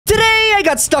I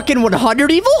got stuck in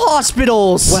 100 evil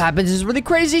hospitals. What happens is really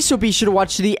crazy, so be sure to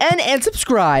watch to the end and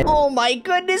subscribe. Oh my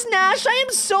goodness, Nash, I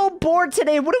am so bored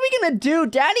today. What are we gonna do?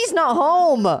 Daddy's not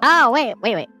home. Oh,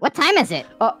 wait. What time is it?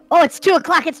 Oh, it's 2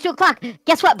 o'clock. It's 2 o'clock.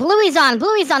 Guess what? Bluey's on.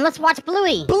 Let's watch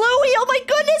Bluey. Bluey, oh my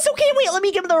goodness. Okay, wait, let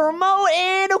me give him the remote,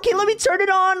 and okay, let me turn it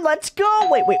on. Let's go.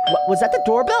 Wait, what, was that the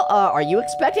doorbell? Are you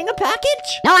expecting a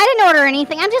package? No, I didn't order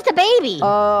anything. I'm just a baby.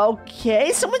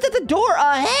 Okay, someone's at the door.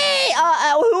 Hey,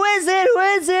 who is it? Who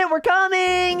is it? We're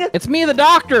coming. It's me, the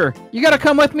doctor. You gotta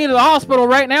come with me to the hospital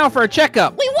right now for a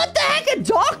checkup. Wait, what the heck? A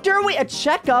doctor? Wait, a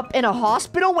checkup in a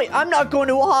hospital? Wait, I'm not going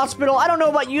to a hospital. I don't know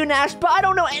about you, Nash, but I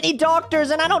don't know any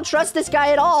doctors, and I don't trust this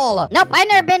guy at all. Nope, I've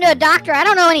never been to a doctor. I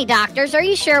don't know any doctors. Are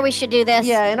you sure we should do this?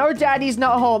 Yeah, and our daddy's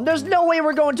not home. There's no way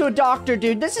we're going to a doctor,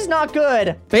 dude. This is not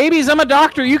good. Babies, I'm a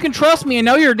doctor. You can trust me and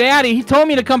know your daddy. He told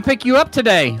me to come pick you up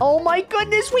today. Oh my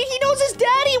goodness, wait, he knows his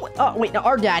daddy. Wait, no,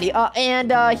 our daddy.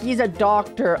 And he's a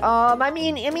doctor. I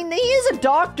mean, he is a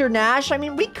doctor, Nash. I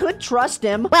mean, we could trust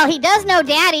him. Well, he does know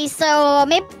daddy, so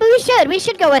maybe we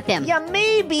should go with him. Yeah,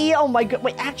 maybe. Oh my god.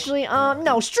 Wait, actually,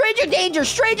 no. Stranger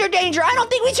danger. I don't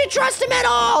think we should trust him at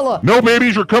all. No,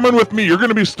 babies, you're coming with me. You're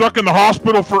gonna be stuck in the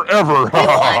hospital forever. Wait,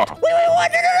 what? Wait,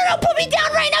 what? No. Put me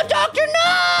down right now, doctor. No!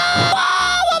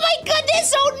 Oh my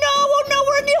goodness. Oh no,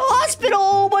 we're in the hospital.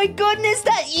 Oh my goodness,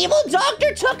 that evil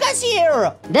doctor took us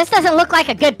here. This doesn't look like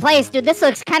a good place, dude. This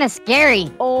looks kind of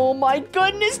scary. Oh my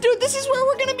goodness, dude. This is where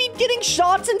we're gonna be getting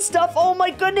shots and stuff. Oh my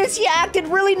goodness, he acted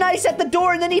really nice at the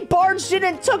door, and then he barged in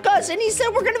and took us, and he said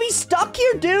we're gonna be stuck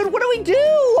here, dude. What do we do?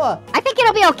 I think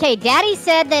it'll be okay. He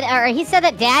said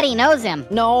that daddy knows him.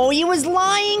 No, he was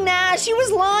lying, Nash. He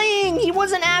was lying. He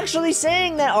wasn't actually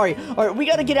saying that. All right, we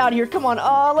gotta get out of here. Come on.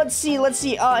 Let's see.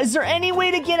 Is there any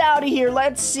way to get out of here?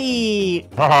 Let's see.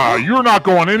 Haha, you're not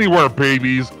going anywhere,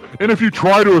 babies. And if you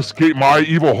try to escape my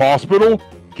evil hospital,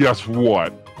 guess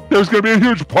what? There's gonna be a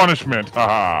huge punishment.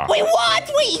 Haha. Wait, what?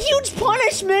 Wait, huge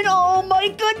punishment? Oh my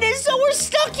goodness, so we're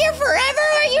stuck here forever?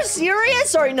 Are you serious?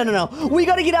 Sorry, no. We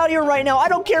gotta get out of here right now. I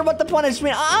don't care about the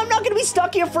punishment. I'm not gonna be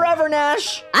stuck here forever,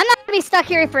 Nash. I'm not gonna be stuck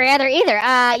here forever either.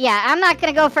 Yeah, I'm not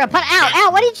gonna go for a Ow,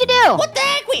 what did you do? What the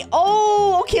heck? Wait,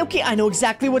 okay. I know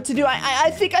exactly what to do.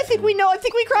 I think we know. I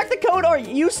think we cracked the code. All right,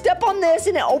 you step on this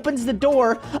and it opens the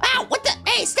door. Ow, what the?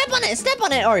 Hey, step on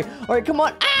it. All right, come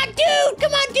on. Dude,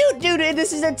 come on, dude.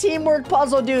 This is a teamwork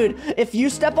puzzle, dude. If you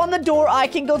step on the door, I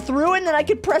can go through, and then I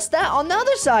can press that on the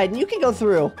other side, and you can go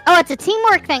through. Oh, it's a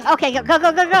teamwork thing. Okay, go.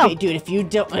 Okay, dude, if you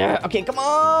don't... Okay, come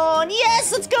on.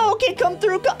 Yes, let's go. Okay, come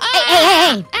through. Go.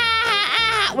 Hey.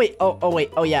 Wait,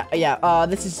 wait. Oh, yeah.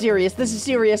 This is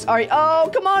serious. All right. Oh,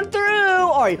 come on through.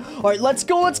 All right, let's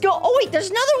go. Oh, wait, there's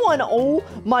another one. Oh,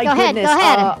 my goodness. Go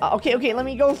ahead. Okay, let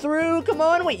me go through. Come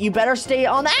on. Wait, you better stay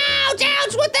on the...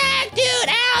 Ouch, what the heck, dude?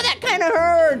 Ow, that kind of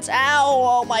hurts. Ow,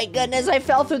 oh my goodness, I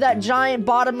fell through that giant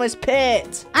bottomless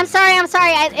pit. I'm sorry.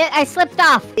 I slipped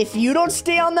off. If you don't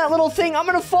stay on that little thing, I'm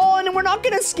gonna fall in, and we're not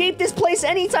gonna escape this place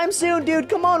anytime soon, dude.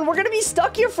 Come on, we're gonna be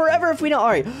stuck here forever if we don't. All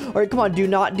right, come on, do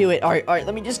not do it. All right,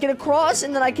 let me just get across,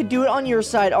 and then I can do it on your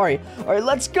side. All right,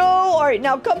 let's go. All right,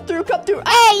 now come through.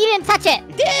 Hey, you didn't touch it.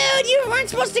 Dude, you weren't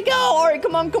supposed to go. All right,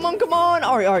 come on.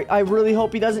 All right, I really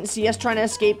hope he doesn't see us trying to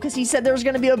escape, because he said there's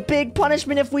gonna be a big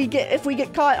punishment if we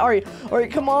get caught. All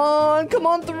right, come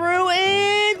on through,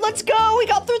 and let's go. We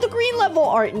got through the green level.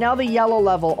 All right, now the yellow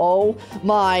level. Oh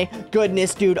my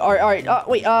goodness, dude. All right.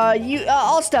 Wait,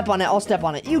 I'll step on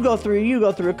it. You go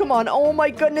through. Come on. Oh my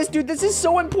goodness, dude. This is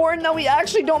so important that we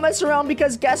actually don't mess around,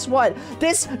 because guess what?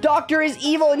 This doctor is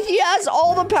evil, and he has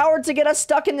all the power to get us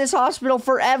stuck in this hospital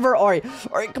forever. All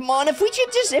right, come on. If we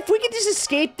could just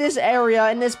escape this area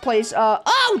in this place.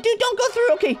 Oh, dude, don't go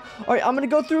through. Okay. All right, I'm gonna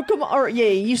go through. Come on. All right,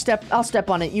 yeah, I'll step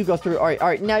on it. You go through. All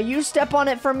right. Now you step on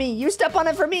it for me.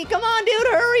 Come on, dude,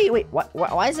 hurry. Wait, what?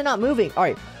 Why is it not moving? All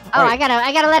right. Oh, right.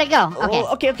 I gotta let it go.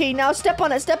 Okay. Okay. Now step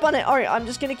on it. All right, I'm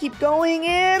just gonna keep going,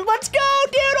 and let's go,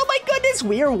 dude. Oh my goodness,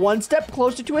 we are one step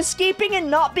closer to escaping and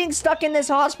not being stuck in this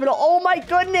hospital. Oh my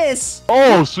goodness.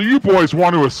 Oh, so you boys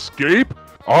want to escape?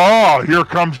 Here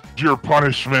comes your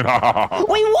punishment. Wait,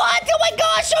 what? Oh my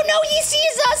gosh, oh no, he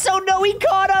sees us. Oh no, he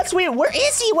caught us. Wait, where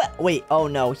is he? Wait, oh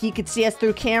no, he could see us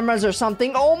through cameras or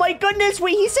something. Oh my goodness,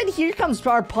 wait, he said here comes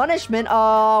our punishment.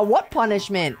 What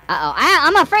punishment?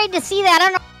 I'm afraid to see that. I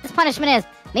don't know what this punishment is.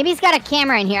 Maybe he's got a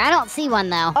camera in here. I don't see one,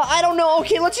 though. I don't know.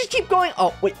 Okay, let's just keep going.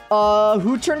 Oh, wait.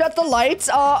 Who turned out the lights?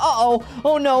 Uh-oh.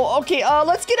 Oh, no. Okay,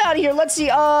 let's get out of here. Let's see.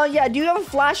 Yeah, do you have a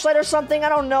flashlight or something? I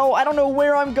don't know. I don't know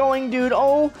where I'm going, dude.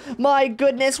 Oh, my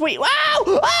goodness. Wait. Wow!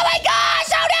 Oh, my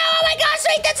gosh! Oh, no! Oh, my gosh!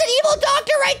 straight. That's an evil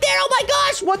doctor right there. Oh my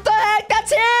gosh, what the heck?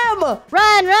 That's him.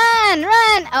 Run, run,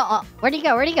 run. Oh, where'd he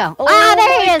go? Where'd he go? Oh,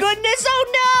 there he is. my goodness. Oh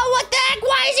no, what the heck?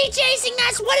 Why is he chasing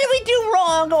us? What did we do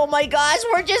wrong? Oh my gosh,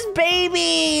 we're just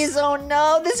babies. Oh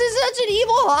no, this is such an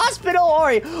evil hospital. All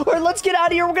right, let's get out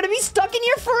of here. We're gonna be stuck in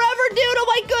here forever, dude. Oh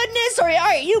my goodness. All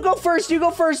right, you go first. You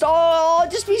go first. Oh, I'll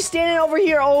just be standing over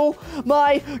here. Oh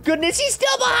my goodness, he's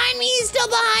still behind me. He's still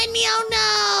behind me. Oh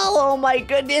no. Oh my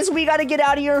goodness, we gotta get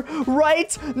out of here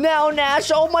right now,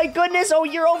 Nash. Oh my goodness. Oh,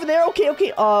 you're over there. Okay.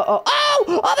 Oh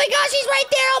my gosh, he's right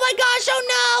there. Oh my gosh. Oh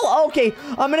no. Okay,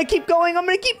 I'm gonna keep going. Oh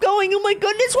my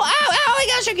goodness. Ow, my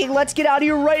gosh. Okay, let's get out of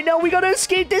here right now. We gotta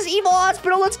escape this evil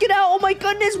hospital. Let's get out. Oh my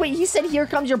goodness. Wait, he said here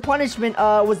comes your punishment.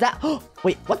 Was that...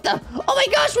 Wait, what the... Oh my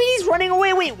gosh, wait, he's running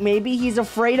away. Wait, maybe he's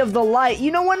afraid of the light. You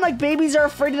know when, like, babies are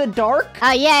afraid of the dark?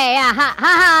 Oh, yeah.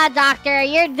 Ha, doctor,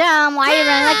 you're dumb. Why are you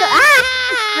running like that?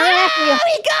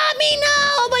 He got me, no!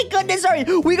 Oh my goodness, all right,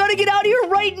 we gotta get out of here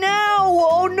right now.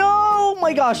 Oh no, oh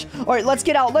my gosh. All right, let's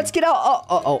get out.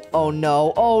 Oh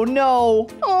no.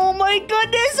 Oh my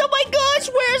goodness, oh my gosh,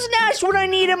 where's Nash when I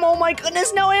need him? Oh my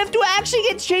goodness, now I have to actually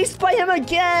get chased by him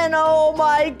again. Oh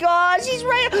my gosh, he's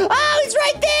right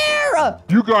there.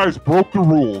 You guys broke the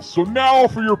rules, so now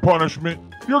for your punishment,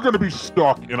 you're gonna be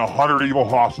stuck in 100 evil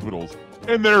hospitals.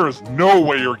 And there is no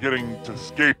way you're getting to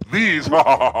escape these. Oh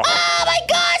my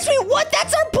gosh, wait, what?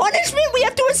 That's our punishment? We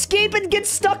have to escape and get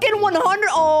stuck in 100?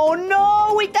 Oh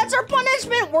no, wait, that's our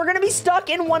punishment. We're gonna be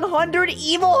stuck in 100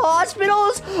 evil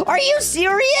hospitals? Are you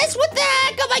serious? What the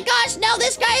heck? Oh my gosh, no,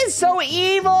 this guy is so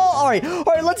evil. All right,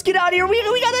 let's get out of here.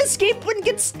 We gotta escape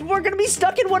and we're gonna be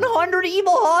stuck in 100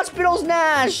 evil hospitals,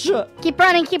 Nash. Keep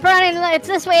running. It's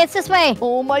this way.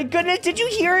 Oh my goodness, did you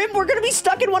hear him? We're gonna be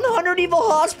stuck in 100 evil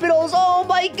hospitals. Oh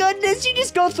my goodness, you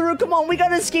just go through. Come on, we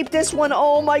gotta escape this one.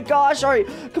 Oh my gosh, all right,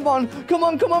 come on.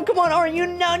 All right,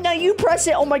 now you press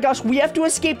it. Oh my gosh, we have to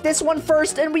escape this one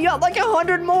first, and we got like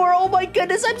 100 more. Oh my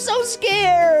goodness, I'm so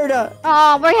scared.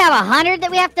 Oh, we have 100 that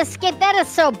we have to escape. That is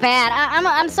so bad.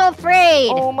 I'm so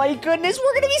afraid. Oh my goodness,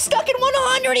 we're gonna be stuck in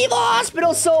 100 evil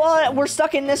hospitals. So we're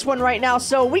stuck in this one right now,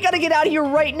 so we gotta get out of here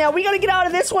right now. We gotta get out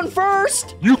of this one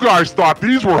first. You guys thought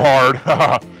these were hard.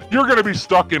 You're gonna be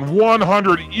stuck in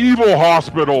 100 evil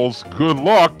hospitals. Good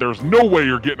luck. There's no way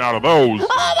you're getting out of those.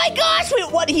 Oh my gosh, wait,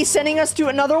 what? He's sending us to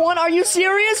another one? Are you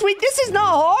serious? Wait, this is not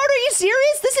hard. Are you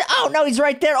serious? Oh no, he's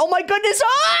right there. Oh my goodness.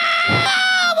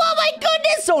 Oh my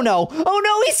goodness. Oh no,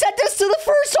 he sent us to the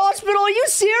first hospital. Are you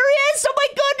serious? Oh my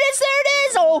goodness, there it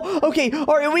is. Oh, okay.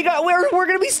 All right, we're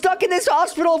gonna be stuck in this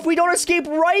hospital if we don't escape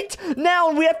right now,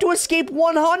 and we have to escape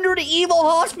 100 evil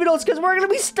hospitals because we're gonna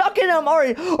be stuck in them. All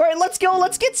right, let's go.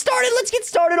 Let's get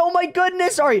started. Oh my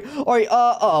goodness. All right.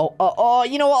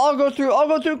 You know what? I'll go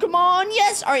through. Come on.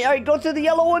 Yes. All right, go through the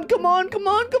yellow one. Come on.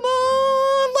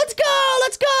 Let's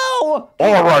go.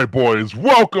 All right, boys.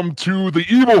 Welcome to the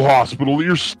evil hospital that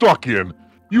you're stuck in.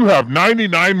 You have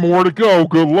 99 more to go.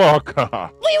 Good luck. Wait,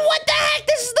 what the heck?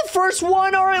 This is the first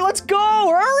one. All right, let's go.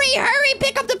 Hurry,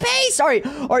 pick up the pace. All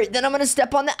right, then I'm gonna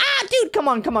step on the... dude, come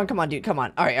on, dude, come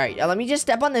on. All right, let me just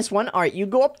step on this one. All right, you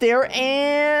go up there,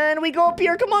 and we go up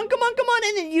here. Come on,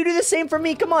 and then you do the same for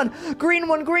me. Come on, green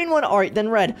one. All right, then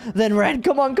red.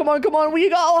 Come on. We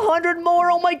got 100 more.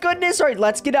 Oh my goodness. All right,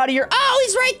 let's get out of here. Oh,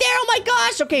 he's right there. Oh my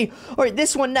gosh. Okay, all right,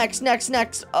 this one next.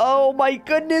 Oh my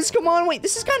goodness. Come on, wait,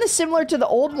 this is kind of similar to the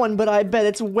old one, but I bet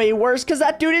it's way worse because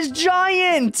that dude is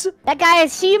giant. That guy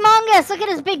is humongous. Look at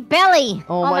his big belly.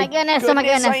 Oh my goodness.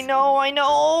 I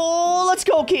know. Let's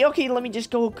go. Okay, let me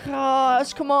just go.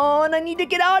 Gosh, come on. I need to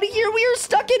get out of here. We are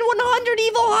stuck in 100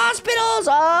 evil hospitals.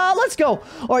 Let's go.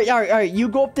 All right. You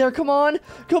go up there. Come on.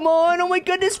 Oh my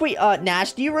goodness. Wait,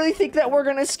 Nash, do you really think that we're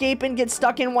gonna escape and get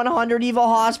stuck in 100 evil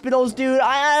hospitals, dude?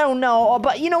 I don't know.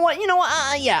 But you know what?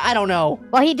 Yeah, I don't know.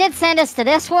 Well, he did send us to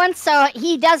this one, so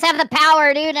he does have the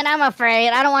power, dude, and I'm afraid.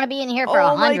 I don't want to be in here for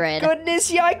 100. Oh my goodness.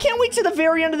 Yeah, I can't wait to the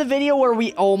very end of the video where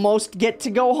we almost get to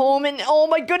go home, and oh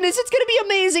my goodness, it's gonna be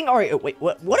amazing. All right, wait,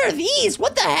 what are these?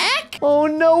 What the heck? Oh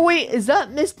no, wait, is that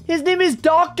his name is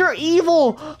Dr.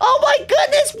 Evil. Oh my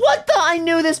goodness, what the? I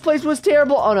knew this place was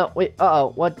terrible. Oh no, wait,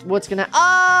 what's gonna...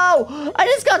 Oh, I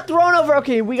just got thrown over.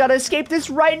 Okay, we gotta escape this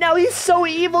right now. He's so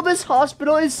evil. This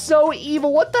hospital is so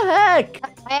evil. What the heck?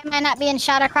 Why am I not being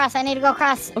shot across? I need to go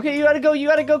across. Okay, you gotta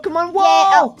go. Come on.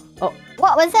 Whoa! Yeah, Oh.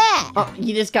 What was that? Oh,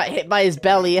 he just got hit by his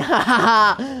belly. Okay,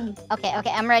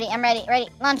 I'm ready. Ready.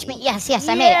 Launch me. Yes,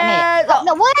 I made it. Oh,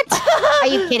 no, what? Are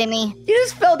you kidding me? You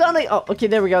just fell down the... Oh, okay,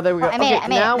 there we go. Oh, I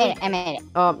made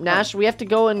it. Nash, we have to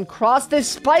go and cross this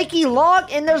spiky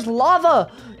log, and there's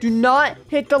lava. Do not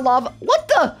hit the lava. What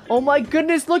the? Oh my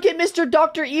goodness, look at Mr.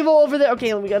 Dr. Evil over there.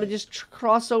 Okay, we gotta just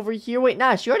cross over here. Wait,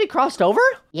 Nash, you already crossed over?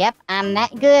 Yep, I'm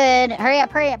that good. Hurry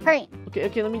up.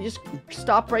 Okay, let me just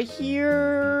stop right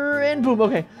here, and boom,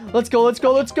 okay. Let's go.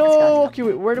 Okay,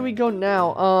 wait, where do we go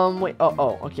now? Wait,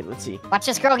 okay, let's see. Watch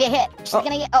this girl get hit. She's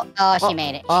gonna get, she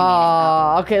made it.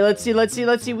 Okay, let's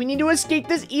see. We need to escape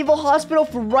this evil hospital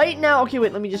for right now. Okay,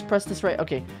 wait, let me just press this right.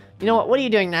 Okay, you know what are you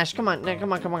doing, Nash? Come on,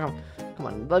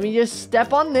 let me just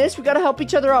step on this. We gotta help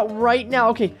each other out right now.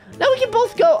 Okay, now we can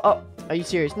both go. Oh, are you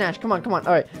serious? Nash, come on. All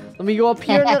right, let me go up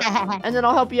here, and then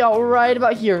I'll help you out right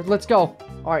about here. Let's go.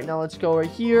 All right, now let's go right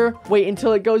here. Wait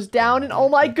until it goes down, and oh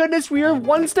my goodness, we are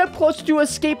one step closer to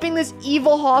escaping this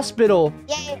evil hospital.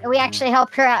 Yay, we actually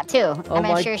helped her out, too.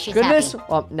 I'm sure she's happy.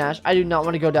 Oh, Nash, I do not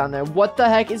want to go down there. What the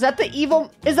heck? Is that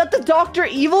the Dr.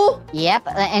 Evil? Yep,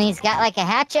 and he's got like a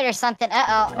hatchet or something.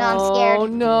 Uh-oh, no, I'm scared. Oh,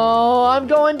 no, I'm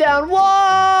going down.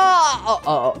 Whoa!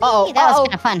 That was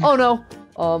kind of fun. Oh, no.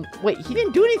 Wait, he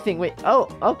didn't do anything. Wait,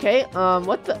 okay.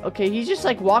 What the? Okay, he's just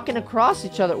like walking across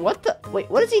each other. What the? Wait,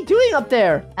 what is he doing up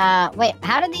there? Wait,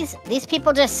 how did these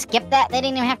people just skip that? They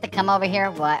didn't even have to come over here.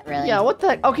 What, really? Yeah, what the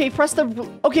heck? Okay, press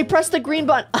the green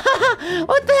button.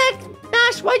 What the heck?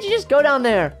 Nash, why'd you just go down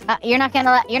there? You're not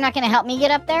gonna help me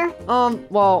get up there?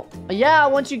 Well, yeah,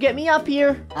 once you get me up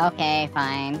here. Okay,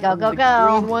 fine. Go.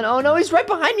 Green one. Oh no, he's right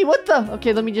behind me. What the?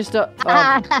 Okay, let me just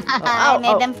I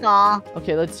made them fall.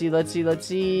 Okay, let's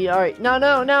see. All right, no,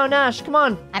 Nash, come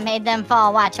on. I made them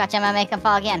fall. Watch, I'm gonna make them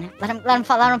fall again. Let them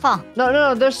fall.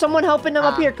 No, there's someone helping them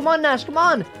up here. Come on, Nash, come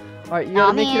on. All right, you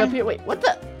gotta make it up here. Wait, what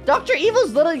the? Dr.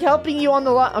 Evil's literally helping you on the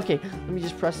lot. Okay, let me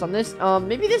just press on this.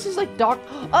 Maybe this is like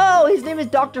Oh, his name is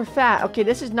Dr. Fat. Okay,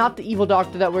 this is not the evil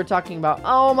doctor that we're talking about.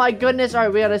 Oh my goodness. All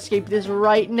right, we gotta escape this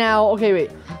right now. Okay,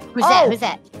 wait. Who's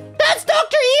that? That's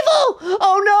Dr. Evil!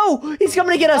 Oh no! He's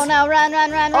coming to get us! Oh no, run!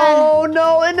 Oh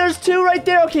no, and there's two right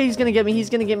there. Okay, he's gonna get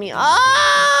me.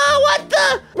 Ah,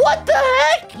 what the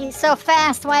heck? He's so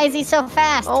fast. Why is he so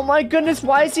fast? Oh my goodness,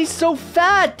 why is he so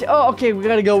fat? Oh, okay, we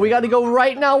gotta go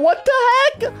right now. What the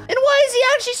heck? And why is he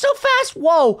actually so fast?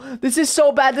 Whoa, this is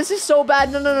so bad.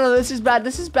 No, this is bad.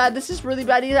 This is really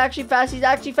bad. He's actually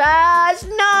fast.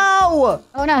 No!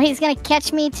 Oh no, he's gonna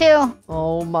catch me too.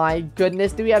 Oh my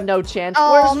goodness, do we have no chance?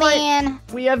 Oh man.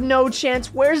 We have no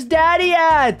chance. Where's Daddy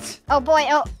at? Oh boy,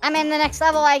 I'm in the next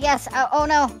level, I guess. Oh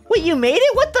no. Wait, you made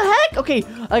it? What the heck? Okay,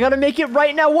 I gotta make it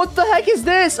right now. What the heck is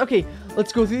this? Okay,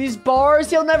 let's go through these bars.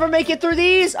 He'll never make it through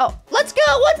these. Oh, let's go.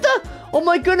 What the? Oh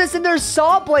my goodness, and there's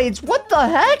saw blades. What the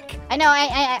heck? I know,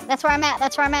 I that's where I'm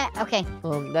at. Okay.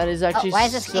 That is actually why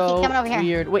is this so coming over here?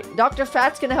 Weird. Wait, Dr.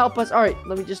 Fat's gonna help us. All right,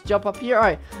 let me just jump up here. All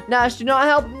right, Nash, do not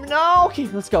help. No. Okay,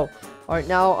 let's go. All right,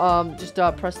 now, just,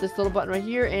 press this little button right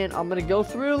here, and I'm gonna go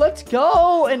through. Let's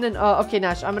go! And then, okay,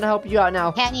 Nash, I'm gonna help you out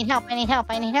now. Yeah, I need help.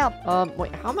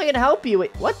 Wait, how am I gonna help you?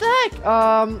 Wait, what the heck?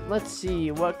 Let's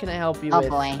see. What can I help you with? Oh,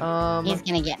 boy. He's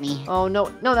gonna get me. Oh, no,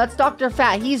 that's Dr.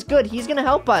 Fat. He's good. He's gonna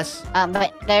help us.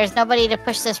 But there's nobody to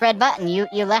push this red button.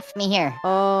 You left me here.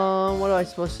 What am I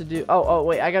supposed to do? Oh,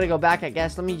 wait, I gotta go back, I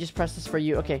guess. Let me just press this for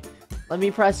you. Okay, let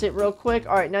me press it real quick.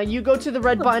 All right, now you go to the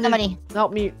red button and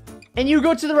help me. And you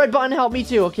go to the red button and help me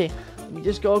too. Okay, let me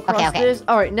just go across this.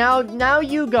 All right, now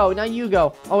you go.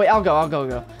 Oh wait, I'll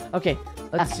go. Okay,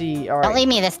 let's see. All right. Don't leave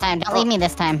me this time.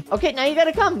 Okay, now you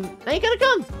gotta come. Okay.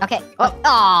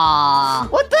 Aww.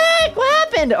 What the heck? What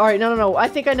happened? All right, no. I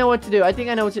think I know what to do.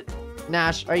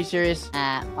 Nash, are you serious?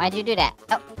 Why'd you do that?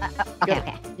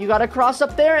 Okay. You gotta cross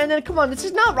up there, and then come on. This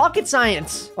is not rocket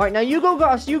science. All right, now you go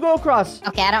across.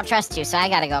 Okay, I don't trust you, so I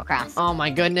gotta go across. Oh my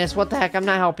goodness, what the heck? I'm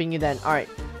not helping you then. All right.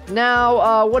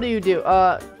 Now, what do you do?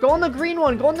 Go on the green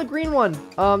one.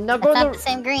 Now go on the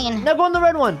same green. Now go on the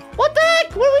red one. What the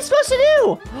heck? What are we supposed to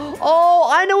do? Oh,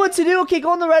 I know what to do. Okay, go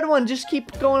on the red one. Just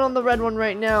keep going on the red one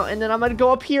right now. And then I'm gonna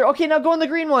go up here. Okay, now go on the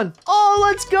green one. Oh,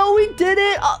 let's go. We did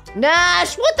it. Oh,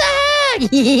 Nash, what the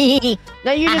heck?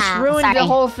 Now you just ruined the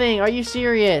whole thing. Are you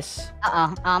serious?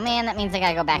 Oh man, that means I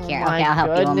gotta go back here. Okay, I'll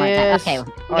help you one more time. Okay, we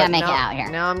gotta make it out here.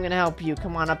 Now I'm gonna help you.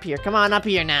 Come on up here,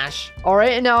 Nash. All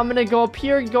right, and now I'm gonna go up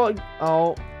here.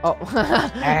 Oh.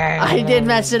 I did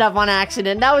mess it up on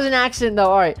accident. That was an accident,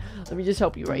 though. All right, let me just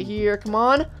help you right here. Come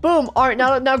on. Boom. All right,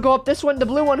 now go up this one, the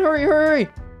blue one. Hurry.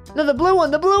 No, the blue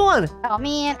one, the blue one. Oh,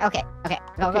 man. Okay.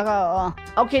 Go.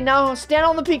 Okay, now stand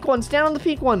on the pink one. Stand on the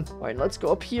pink one. All right, let's go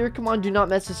up here. Come on, do not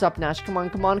mess this up, Nash. Come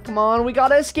on. We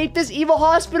gotta escape this evil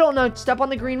hospital. No, step on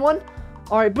the green one.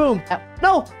 All right, boom.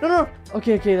 No.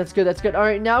 Okay, that's good. All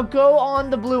right, now go on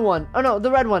the blue one. Oh, no, the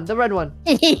red one.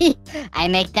 I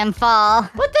make them fall.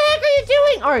 What the heck are you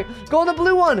doing? All right, go on the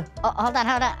blue one. Oh, hold on.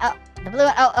 Oh, the blue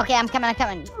one. Oh, okay, I'm coming.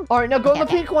 All right, now go on the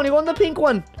pink one. You go on the pink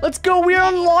one. Let's go. We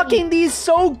are unlocking these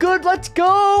so good. Let's go.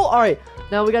 All right.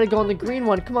 Now we gotta go on the green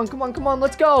one. Come on,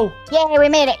 let's go. Yay, we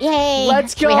made it. Yay.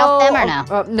 Let's go. Should we help them or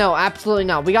no? No, absolutely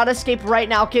not. We gotta escape right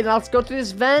now. Okay, now let's go through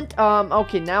this vent.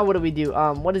 Okay, now what do we do?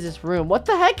 What is this room? What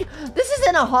the heck? This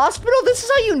isn't a hospital? This is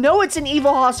how you know it's an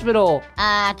evil hospital.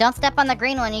 Don't step on the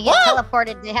green one. You get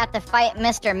teleported to have to fight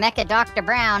Mr. Mecha Dr.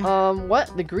 Brown.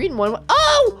 What? The green one?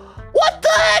 Oh! What the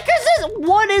heck is this?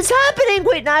 What is happening?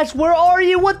 Wait, Nash, where are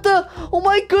you? What the? Oh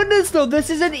my goodness, though. This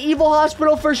is an evil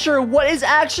hospital for sure. What is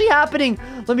actually happening?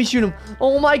 Let me shoot him.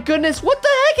 Oh my goodness. What the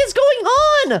heck is going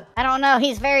on? I don't know.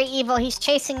 He's very evil. He's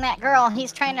chasing that girl.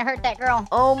 He's trying to hurt that girl.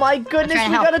 Oh my goodness.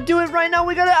 We gotta do it right now.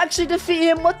 We gotta actually defeat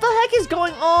him. What the heck is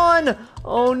going on?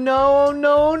 Oh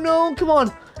no. Come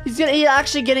on. He's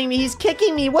actually getting me. He's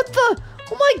kicking me. What the?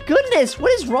 Oh my goodness, what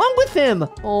is wrong with him?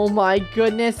 Oh my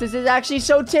goodness, this is actually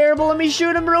so terrible. Let me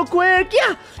shoot him real quick.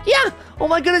 Yeah. Oh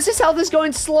my goodness, his health is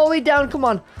going slowly down. Come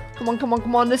on.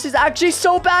 This is actually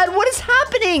so bad. What is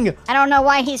happening? I don't know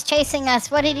why he's chasing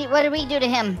us. What did we do to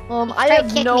him? I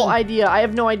have no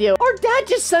idea. Our dad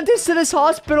just sent us to this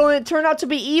hospital and it turned out to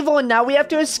be evil and now we have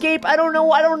to escape. I don't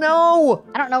know. I don't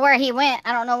know where he went.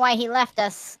 I don't know why he left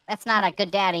us. That's not a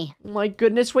good daddy. Oh my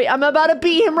goodness, wait, I'm about to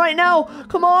beat him right now.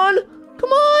 Come on.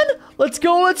 Let's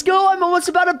go. I'm almost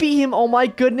about to beat him. Oh my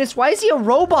goodness. Why is he a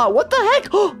robot? What the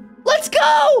heck? Let's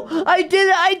go. I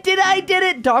did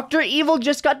it. Dr. Evil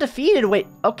just got defeated. Wait.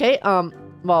 Okay.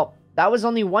 Well, that was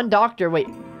only one doctor. Wait.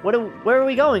 Where are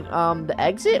we going? The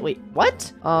exit? Wait.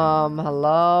 What?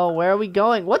 Hello. Where are we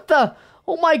going? What the?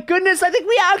 Oh my goodness, I think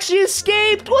we actually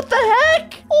escaped. What the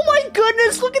heck? Oh my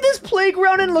goodness, look at this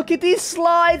playground and look at these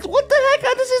slides. What the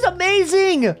heck? This is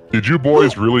amazing. Did you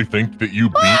boys really think that you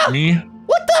beat me?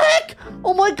 What the heck?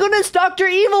 Oh my goodness, Dr.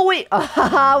 Evil, wait.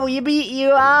 We beat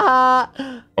you,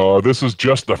 This is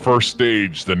just the first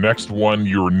stage. The next one,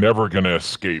 you're never gonna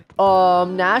escape.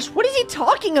 Nash, what is he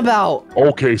talking about?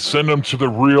 Okay, send him to the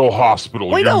real hospital.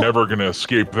 Wait, you're never gonna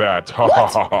escape that.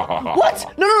 What?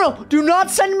 No. Do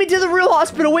not send me to the real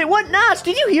hospital. Wait, what, Nash?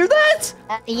 Did you hear that?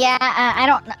 Yeah,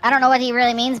 I don't know what he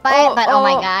really means by it, but oh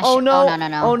my gosh. Oh no.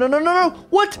 No. No.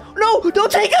 What? No,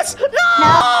 don't take us.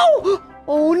 No!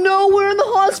 Oh no, we're in the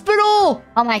hospital!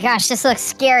 Oh my gosh, this looks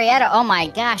scary. Oh my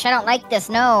gosh, I don't like this,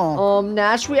 no.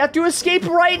 Nash, we have to escape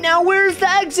right now. Where's the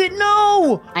exit?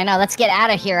 No! I know, let's get out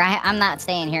of here. I'm not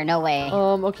staying here, no way.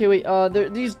 Okay, wait,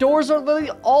 these doors are literally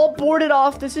all boarded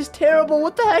off. This is terrible.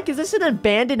 What the heck? Is this an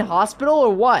abandoned hospital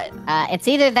or what? It's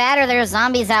either that or there's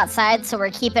zombies outside, so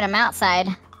we're keeping them outside.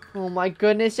 Oh my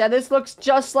goodness, yeah, this looks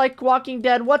just like Walking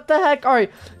Dead. What the heck? All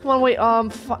right, come on, wait,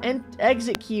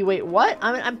 exit key. Wait, what?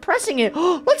 I'm pressing it.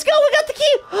 Let's go, we got the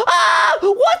key.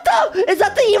 What the? Is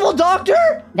that the evil doctor?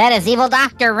 That is evil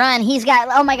Doctor. Run. He's got,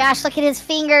 oh my gosh, look at his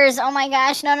fingers. Oh my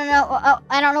gosh, no. Oh,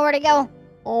 I don't know where to go.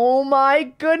 Oh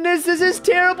my goodness, this is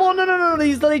terrible. No.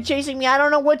 He's literally chasing me. I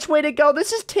don't know which way to go.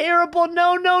 This is terrible.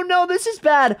 No. This is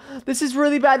bad. This is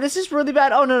really bad.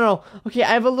 Oh, no. Okay, I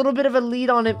have a little bit of a lead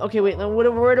on him. Okay, wait.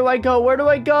 Where do I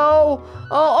go?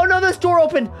 Oh, no, this door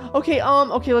opened. Okay,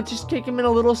 let's just kick him in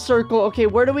a little circle. Okay,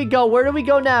 where do we go?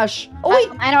 Nash? Oh, wait.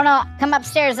 I don't know. Come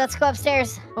upstairs. Let's go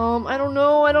upstairs. I don't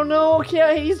know.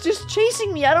 Okay, he's just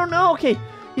chasing me. I don't know. Okay.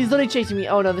 He's literally chasing me.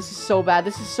 Oh no, this is so bad.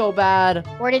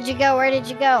 Where did you go?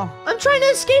 I'm trying to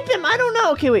escape him. I don't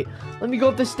know. Okay, wait. Let me go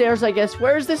up the stairs, I guess.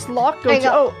 Where's this lock go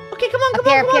to? Oh, okay, come on.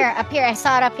 Up here. I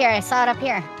saw it up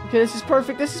here. Okay, this is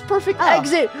perfect. Oh.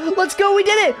 Exit. Let's go. We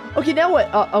did it. Okay, now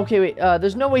what? Okay, wait.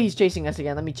 There's no way he's chasing us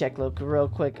again. Let me check real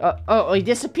quick. Oh, he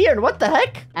disappeared. What the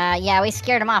heck? Yeah, we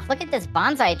scared him off. Look at this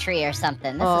bonsai tree or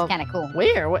something. This is kind of cool.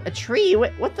 Where? What? A tree?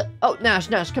 What the? Oh, Nash,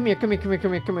 come here. We need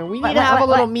to have a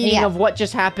little meeting of what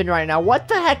just happened right now. What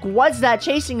the heck was that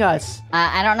chasing us?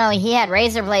 I don't know. He had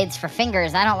razor blades for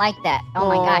fingers. I don't like that. Oh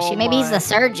my gosh. Maybe he's the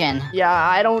surgeon. Yeah,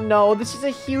 I don't know. This is a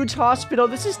huge hospital.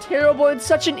 This is terrible. It's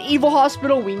such an evil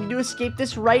hospital. We need to escape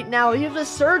this right now. He has a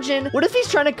surgeon. What if he's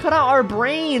trying to cut out our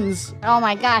brains? Oh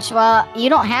my gosh. Well, you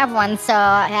don't have one, so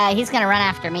he's gonna run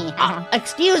after me.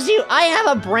 Excuse you. I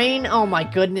have a brain. Oh my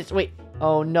goodness. Wait.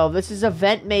 Oh no, this is a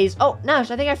vent maze. Oh,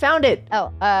 Nash, I think I found it.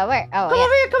 Oh, where? Oh, Come yeah.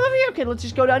 over here, come over here. Okay, let's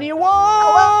just go down here. Whoa!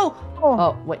 Oh.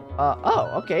 Oh, wait.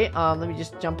 Okay. Let me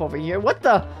just jump over here. What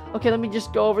the? Okay, let me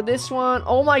just go over this one.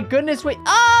 Oh my goodness, wait.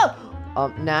 Oh!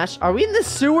 Nash, are we in the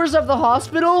sewers of the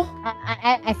hospital?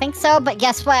 I think so, but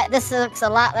guess what? This looks a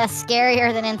lot less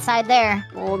scarier than inside there.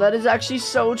 Oh, that is actually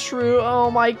so true.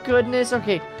 Oh my goodness.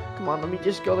 Okay, come on, let me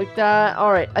just go like that.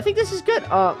 All right, I think this is good.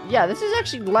 Yeah, this is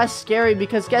actually less scary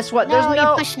because guess what? No,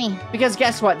 you pushed me. Because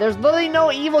guess what? There's literally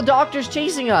no evil doctors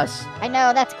chasing us. I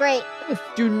know, that's great.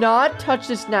 Do not touch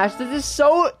this, Nash. This is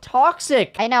so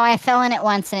toxic. I know, I fell in it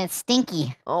once and it's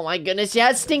stinky. Oh my goodness,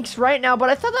 yeah, it stinks right now, but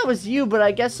I thought that was you, but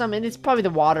I guess and it's probably the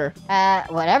water.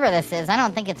 Whatever this is, I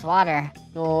don't think it's water.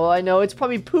 Oh, I know, it's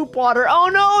probably poop water. Oh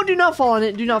no, do not fall in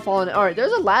it, do not fall in it. All right,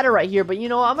 there's a ladder right here, but you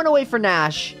know what? I'm gonna wait for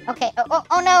Nash. Okay,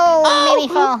 oh no, you made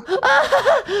me fall.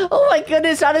 Oh my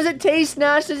goodness, how does it taste,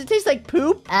 Nash? Does it taste like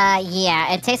poop?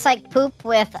 Yeah, it tastes like poop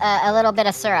with a little bit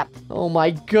of syrup. Oh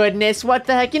my goodness, what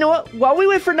the heck? You know what? While we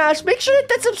wait for Nash, make sure to hit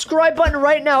that subscribe button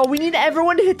right now. We need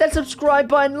everyone to hit that subscribe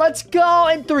button. Let's go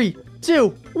in 3, 2,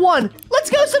 1. Let's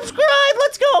go subscribe.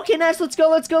 Let's go. Okay, Nash, let's go.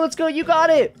 Let's go. Let's go. You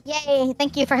got it. Yay,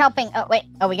 thank you for helping. Oh, wait.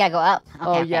 Oh, we gotta go up.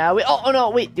 Okay, yeah. Oh,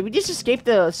 no. Wait, did we just escape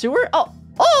the sewer? Oh,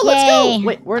 let's go.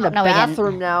 Wait, we're in a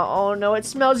bathroom now. Oh, no. It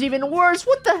smells even worse.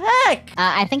 What the heck?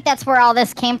 I think that's where all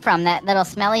this came from. That little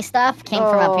smelly stuff came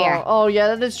from up here. Oh, yeah,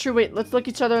 that is true. Wait, let's look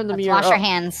each other in the mirror. Wash our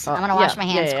hands. I'm gonna wash my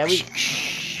hands.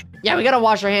 Yeah, we gotta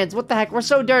wash our hands. What the heck? We're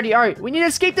so dirty. All right, we need to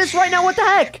escape this right now. What the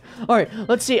heck? All right,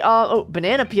 let's see. Oh,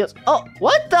 banana peels. Oh,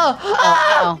 what the?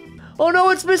 Oh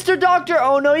no, it's Mr. Doctor.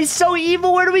 Oh no, he's so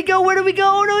evil. Where do we go? Where do we go?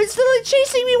 Oh no, he's still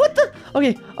chasing me. What the?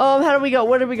 Okay, how do we go?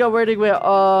 Where do we go? Where do we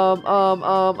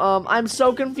go? I'm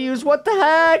so confused. What the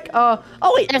heck?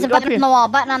 Oh wait, there's a button on the wall.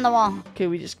 Button on the wall. Okay,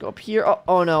 we just go up here.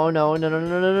 Oh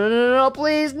no,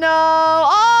 please no.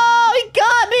 Oh, he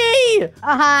got me.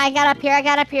 I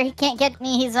got up here. He can't get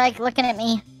me. He's like looking at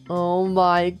me. Oh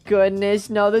my goodness,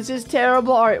 no, this is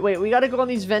terrible. All right, wait, we gotta go on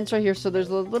these vents right here. So there's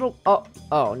a little,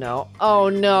 oh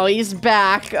no, he's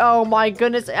back. Oh my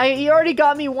goodness, he already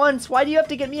got me once. Why do you have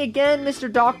to get me again,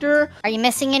 Mr. Doctor? Are you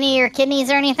missing any of your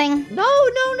kidneys or anything? No,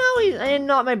 and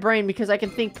not my brain because I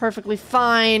can think perfectly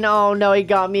fine. Oh no, he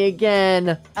got me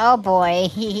again. Oh boy.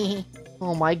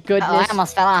 Oh my goodness. I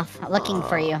almost fell off looking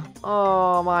for you.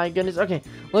 Oh my goodness. Okay,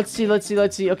 let's see.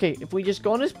 Okay, if we just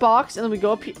go in this box and then we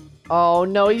go up here. Oh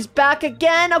no, he's back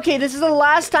again. Okay, this is the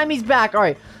last time he's back. All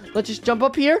right, let's just jump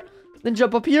up here, then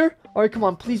jump up here. All right, come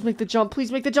on, please make the jump. Let's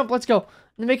go. And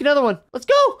then make another one. Let's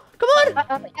go. Come on.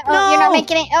 No, you're not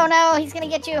making it. Oh no, he's gonna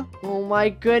get you. Oh my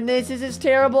goodness, this is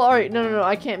terrible. All right, no,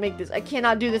 I can't make this. I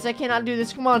cannot do this.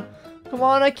 Come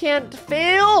on, I can't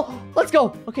fail. Let's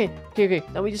go. Okay.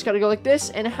 Now we just gotta go like this.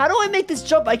 And how do I make this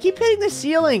jump? I keep hitting the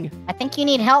ceiling. I think you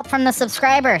need help from the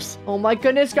subscribers. Oh my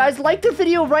goodness, guys, like the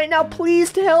video right now,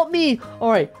 please, to help me. All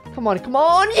right, come on,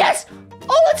 yes.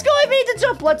 Oh, let's go. I made the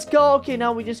jump. Let's go. Okay,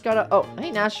 now we just gotta. Oh,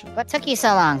 hey, Nash. What took you so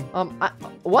long?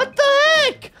 What the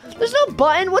heck? There's no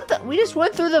button. What the? We just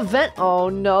went through the vent. Oh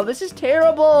no, this is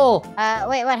terrible.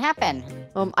 Wait, what happened?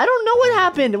 I don't know what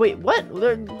happened. Wait, what?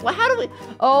 How do we?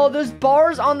 Oh, there's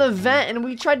bars on the vent, and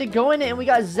we tried to go in it, and we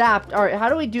got zapped. All right, how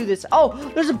do we do this? Oh,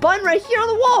 there's a button right here on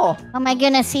the wall. Oh my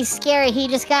goodness, he's scary. He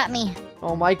just got me.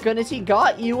 Oh my goodness, he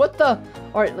got you. What the?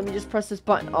 All right, let me just press this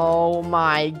button. Oh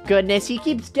my goodness, he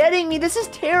keeps getting me. This is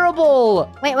terrible.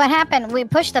 Wait, what happened? We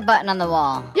pushed the button on the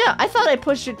wall. Yeah, I thought I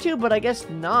pushed it too, but I guess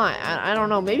not. I don't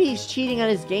know. Maybe he's cheating on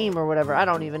his game or whatever. I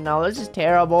don't even know. This is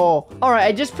terrible. All right,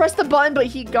 I just pressed the button, but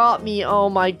he got me. Oh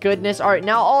my goodness. All right,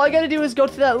 now all I gotta do is go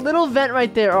to that little vent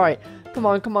right there. All right. Come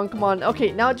on.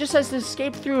 Okay, now it just says to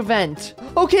escape through a vent.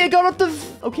 Okay, I got up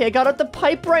the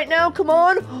pipe right now. Come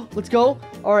on. Let's go.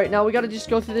 All right, now we got to just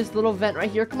go through this little vent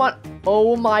right here. Come on.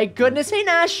 Oh my goodness. Hey,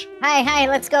 Nash. Hi,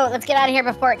 let's go. Let's get out of here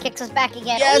before it kicks us back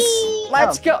again. Yes,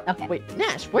 let's go. Okay. Wait,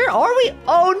 Nash, where are we?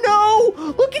 Oh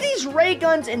no. Look at these ray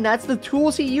guns, and that's the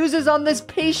tools he uses on this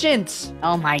patient.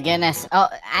 Oh my goodness. Oh,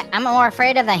 I'm more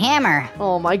afraid of the hammer.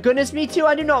 Oh my goodness, me too.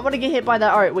 I do not want to get hit by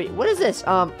that. All right, wait, what is this?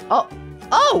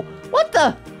 Oh, what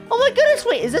the? Oh my goodness,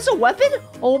 wait, is this a weapon?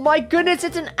 Oh my goodness,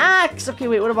 it's an axe. Okay,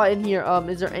 wait, what about in here?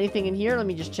 Is there anything in here? Let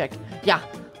me just check. Yeah.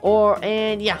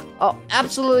 Yeah. Oh,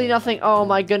 absolutely nothing. Oh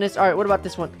my goodness. All right, what about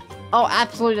this one? Oh,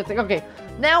 absolutely nothing. Okay,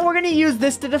 now we're gonna use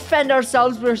this to defend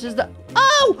ourselves versus the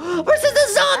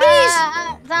zombies!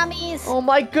 Zombies! Oh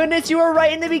my goodness, you were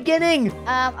right in the beginning.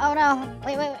 Oh no.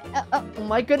 Wait. Oh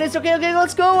my goodness. Okay,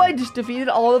 let's go. I just defeated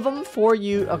all of them for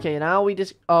you. Okay, now we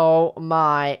just... Oh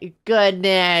my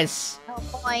goodness.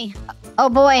 Oh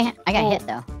boy. I got hit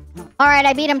though. All right,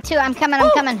 I beat him too. I'm coming.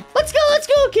 I'm coming. Let's go.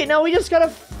 Okay, now we just gotta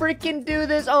freaking do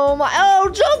this. Oh my! Oh,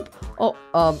 jump! Oh,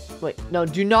 wait, no,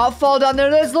 do not fall down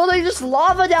there. There's literally just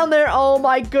lava down there. Oh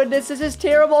my goodness, this is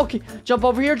terrible. Okay, jump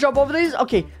over here, jump over these.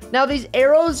 Okay, now these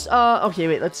arrows, okay,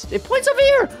 wait, it points over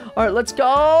here. All right, let's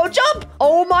go, jump.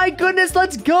 Oh my goodness,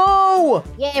 let's go.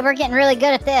 Yeah, we're getting really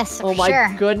good at this, Oh for my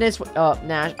sure. goodness.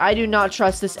 Nash, I do not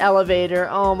trust this elevator.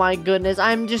 Oh my goodness,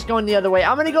 I'm just going the other way.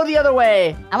 I'm gonna go the other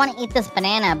way. I want to eat this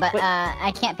banana, but Wait.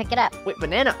 I can't pick it up. Wait,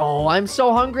 banana. Oh, I'm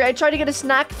so hungry. I tried to get a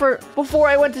snack before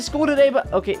I went to school today,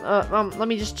 but okay, let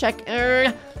me just check.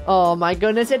 Oh my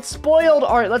goodness, it's spoiled.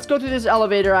 All right, let's go through this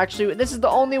elevator, actually. This is the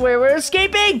only way we're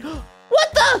escaping.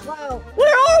 What the? Whoa.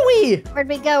 Where are we? Where'd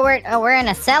we go? We're in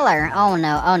a cellar. Oh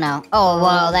no, oh no. Oh,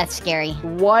 whoa, that's scary.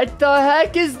 What the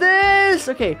heck is this?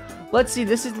 Okay, let's see.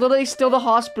 This is literally still the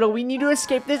hospital. We need to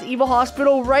escape this evil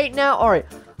hospital right now. All right,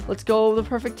 let's go. The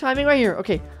perfect timing right here.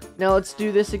 Okay, now let's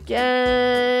do this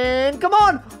again. Come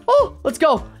on. Oh, let's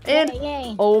go. And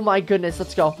Yay. oh my goodness,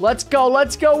 let's go. Let's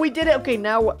go. We did it. Okay,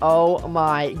 now, oh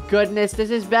my goodness, this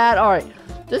is bad. All right,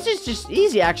 this is just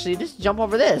easy, actually. Just jump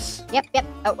over this. Yep.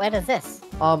 Oh, what is this?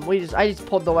 I just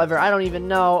pulled the lever. I don't even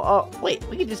know. Oh, wait,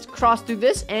 we can just cross through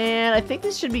this, and I think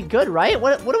this should be good, right?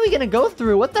 What are we gonna go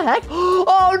through? What the heck?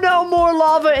 Oh no, more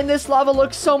lava, and this lava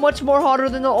looks so much more hotter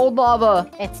than the old lava.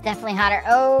 It's definitely hotter.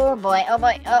 Oh boy.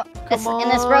 Oh,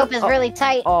 this rope is really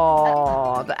tight.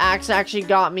 Oh, the axe actually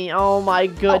got me. Oh my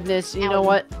goodness. You know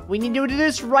what? We need to do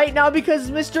this right now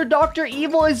because Mr. Dr.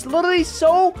 Evil is literally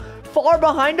so far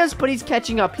behind us, but he's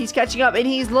catching up. And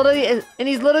he's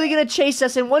literally gonna chase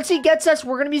us. And once he gets us,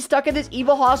 we're gonna be stuck in this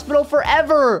evil hospital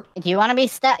forever. Do you want to be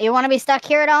stuck? You want to be stuck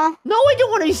here at all? No, I don't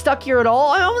want to be stuck here at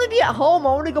all. I want to be at home.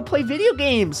 I want to go play video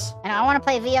games. And I want to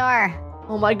play VR.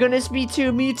 Oh my goodness, me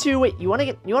too. Wait, you want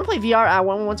to play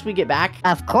VR once we get back?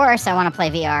 Of course, I want to play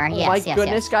VR. Oh my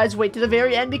goodness, guys, wait to the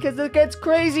very end because it gets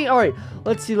crazy. All right,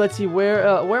 let's see. Where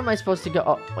am I supposed to go?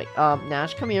 Oh, wait,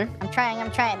 Nash, come here. I'm trying,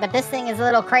 but this thing is a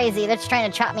little crazy. They're just trying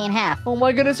to chop me in half. Oh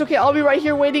my goodness, okay, I'll be right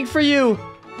here waiting for you.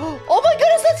 Oh my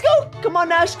goodness, let's go. Come on,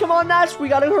 Nash. We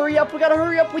gotta hurry up.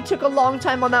 We took a long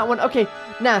time on that one. Okay,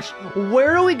 Nash,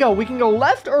 where do we go? We can go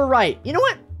left or right. You know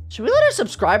what? Should we let our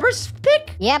subscribers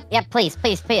pick? Yep, please.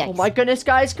 Oh my goodness,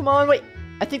 guys, come on, wait.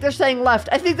 I think they're saying left.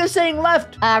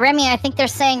 Remy, I think they're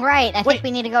saying right. I think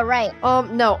we need to go right.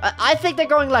 No, I think they're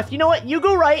going left. You know what? You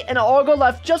go right, and I'll go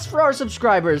left just for our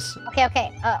subscribers. Okay.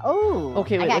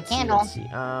 Okay, wait, let's see. No.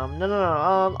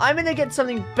 I'm gonna get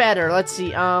something better. Let's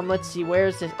see, where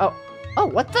is this? Oh,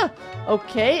 what the?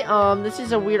 Okay, this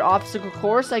is a weird obstacle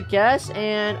course, I guess,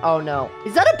 and, oh no.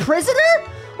 Is that a prisoner?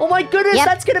 Oh my goodness, Yep.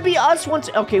 That's gonna be us once.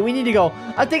 Okay, we need to go.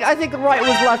 I think right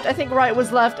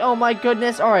was left. Oh my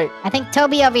goodness. All right. I think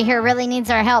Toby over here really needs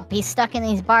our help. He's stuck in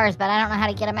these bars, but I don't know how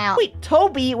to get him out. Wait,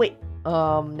 Toby. Wait.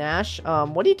 Nash.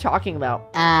 What are you talking about?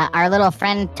 Our little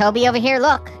friend Toby over here.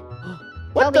 Look.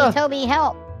 What Toby,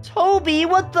 help. Toby,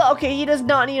 what the? Okay, he does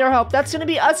not need our help. That's gonna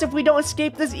be us if we don't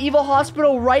escape this evil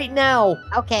hospital right now.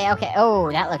 Okay.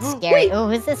 Oh, that looks scary. Oh,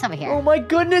 who's this over here? Oh my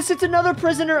goodness, it's another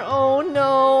prisoner. Oh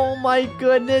no, my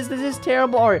goodness, this is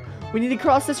terrible. All right, we need to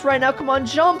cross this right now. Come on,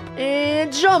 jump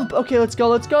and jump. Okay, let's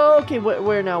go. Okay,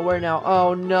 where now?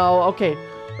 Oh no. Okay,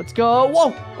 let's go.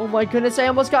 Whoa. Oh my goodness, I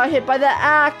almost got hit by the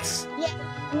axe. Yeah,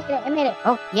 I made it.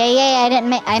 Oh,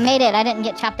 yeah. I made it. I didn't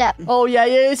get chopped up. Oh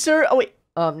yeah, sir. Oh wait.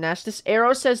 Nash, this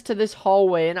arrow says to this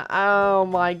hallway, and oh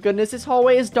my goodness, this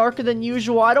hallway is darker than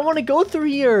usual. I don't want to go through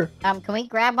here. Can we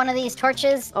grab one of these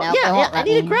torches? Oh, Nope, yeah, I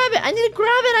need to grab it. I need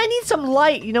some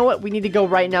light. You know what? We need to go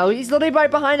right now. He's literally right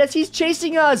behind us. He's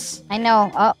chasing us. I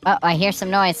know. Oh, I hear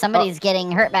some noise. Somebody's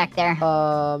getting hurt back there.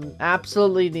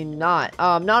 Absolutely not.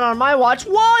 Not on my watch.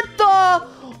 What the?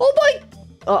 Oh my.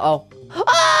 Uh-oh.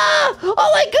 Ah!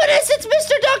 Oh my goodness, it's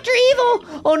Mr. Dr. Evil!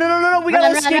 Oh, no. We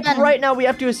gotta escape right now. We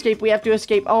have to escape.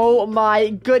 Oh my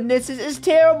goodness, this is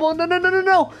terrible.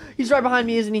 No. He's right behind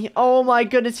me, isn't he? Oh my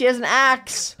goodness, he has an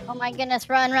axe. Oh my goodness,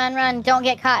 run. Don't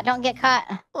get caught.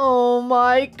 Oh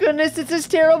my goodness, this is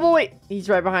terrible. Wait, he's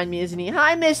right behind me, isn't he?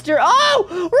 Hi, mister.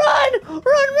 Oh, run.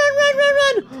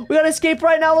 We gotta escape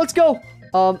right now. Let's go.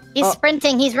 He's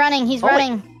sprinting. He's running.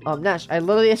 Wait. Nash, I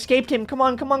literally escaped him. Come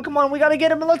on. We gotta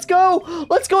get him. Let's go.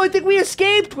 I think we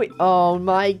escaped. Wait. Oh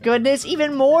my goodness.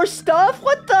 Even more stuff?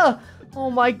 What the?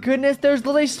 Oh my goodness. There's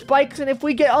literally spikes. And if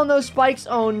we get on those spikes,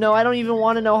 oh no, I don't even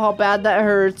want to know how bad that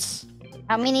hurts.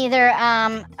 Me neither.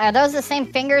 Are those the same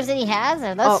fingers that he has?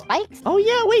 Are those spikes? Oh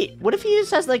yeah, wait. What if he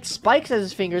just has like spikes as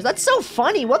his fingers? That's so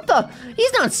funny. What the?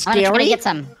 He's not scary. I'm gonna get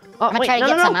some. I'm gonna try to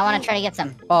get some. I want to try to get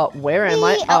some. Where am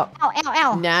I? Ow, ow,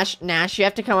 ow. Nash, you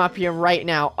have to come up here right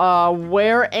now.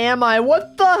 Where am I?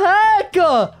 What the heck?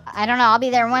 I don't know. I'll be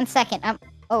there in 1 second.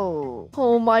 Oh.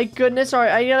 Oh my goodness. All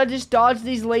right, I gotta just dodge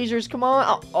these lasers. Come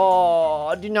on.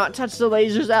 Oh, do not touch the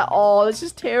lasers at all. This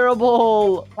is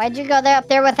terrible. Why'd you go up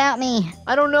there without me?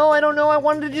 I don't know. I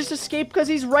wanted to just escape because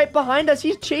he's right behind us.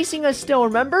 He's chasing us still,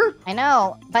 remember? I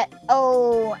know, but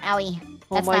owie.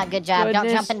 That's not a good job. Goodness.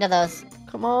 Don't jump into those.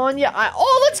 Come on, yeah.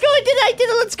 Let's go. I did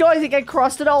it. Let's go. I think I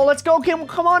crossed it all. Let's go. Okay,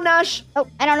 come on, Nash. Oh,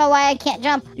 I don't know why I can't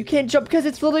jump. You can't jump because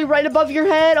it's literally right above your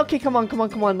head. Okay, come on.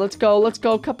 Let's go.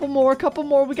 Couple more.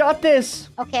 We got this.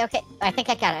 Okay. I think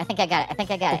I got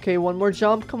it. Okay, one more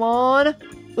jump. Come on.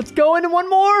 Let's go in one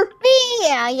more.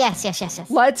 Yeah, yes.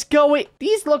 Let's go. Wait,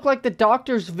 these look like the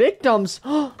doctor's victims.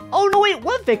 Oh, no, wait,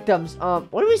 what victims?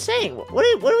 What are we saying? What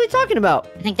are we talking about?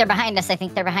 I think they're behind us.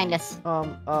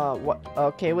 What?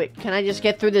 Okay, wait, can I just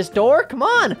get through this door? Come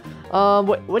on.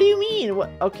 What do you mean?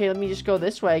 Okay, let me just go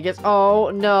this way, I guess.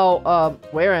 Oh, no.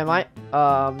 Where am I?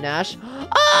 Nash.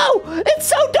 Oh, it's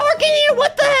so dark in here.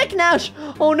 What the heck, Nash?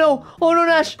 Oh, no,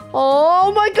 Nash.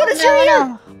 Oh, my goodness, you're here.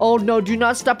 No. Oh, no, do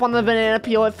not step on the banana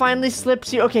peel. It finally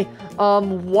slips you. Okay,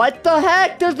 what the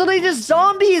heck? There's literally just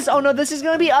zombies. Oh, no, this is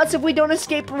gonna be us if we don't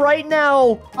escape right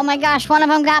now. Oh, my gosh, one of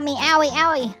them got me.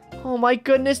 Owie. Oh, my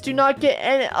goodness, do not get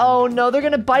any. Oh, no, they're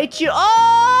gonna bite you.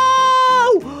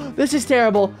 Oh! This is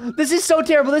terrible. This is so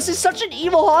terrible. This is such an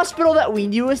evil hospital that we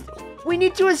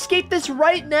need to escape this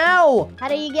right now. How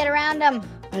do you get around them?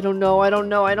 I don't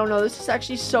know. This is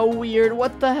actually so weird.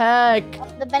 What the heck?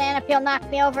 The banana peel knocked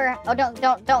me over. Oh,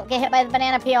 don't get hit by the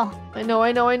banana peel. I know.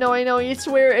 I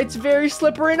swear, it's very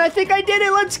slippery, and I think I did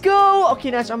it. Let's go.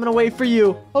 Okay, Nash, I'm gonna wait for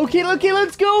you. Okay,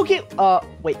 let's go. Okay.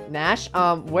 Wait, Nash,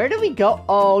 where did we go?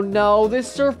 Oh, no, this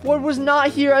surfboard was not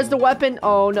here as the weapon.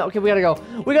 Oh, no. Okay, we gotta go.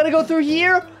 We gotta go through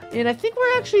here. And I think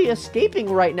we're actually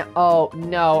escaping right now. Oh,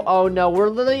 no. We're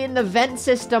literally in the vent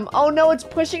system. Oh, no, it's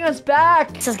pushing us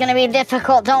back. This is gonna be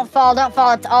difficult. Don't fall.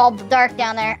 It's all dark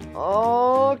down there.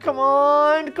 Oh, come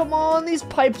on. These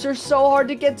pipes are so hard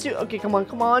to get to. Okay, come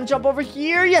on. Jump over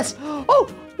here. Yes. Oh,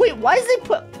 wait, why is it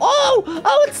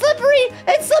Oh, it's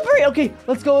slippery. Okay,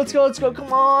 let's go.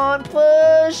 Come on,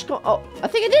 push. Oh, I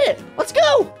think I did it. Let's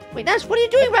go. Wait, Nash, what are you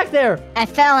doing back there? I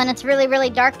fell, and it's really, really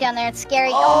dark down there. It's scary.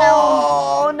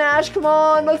 Oh, no. Nash, come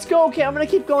on. Let's go. Okay, I'm gonna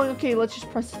keep going. Okay, let's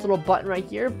just press this little button right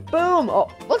here. Boom. Oh,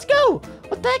 let's go.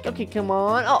 What the heck? Okay, come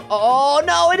on. Oh,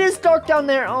 no, it is dark down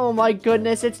there. Oh, my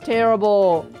goodness, it's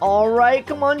terrible. All right,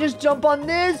 come on, just jump on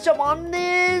this.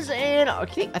 And I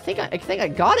think I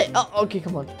got it. Oh, okay,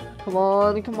 come on.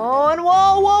 Whoa.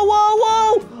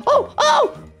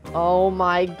 Oh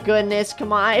my goodness,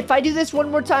 come on. If I do this one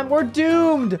more time, we're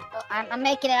doomed. I'm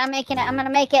making it. I'm gonna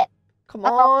make it. Come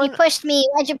on. You pushed me.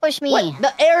 Why'd you push me? What?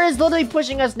 The air is literally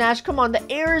pushing us, Nash. Come on, the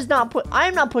air is not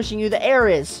I'm not pushing you, the air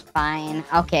is. Fine,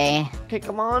 okay. Okay,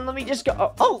 come on, let me just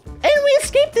go. Oh, and we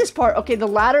escaped this part. Okay, the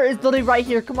ladder is literally right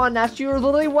here. Come on, Nash, you are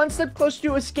literally one step closer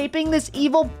to escaping this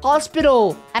evil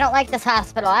hospital. I don't like this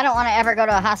hospital. I don't want to ever go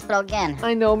to a hospital again.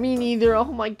 I know, me neither. Oh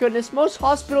my goodness, most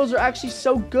hospitals are actually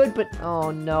so good, but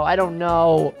oh no, I don't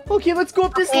know. Okay, let's go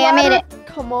up this ladder. I made it.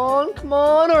 Come on.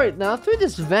 All right, now through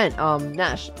this vent,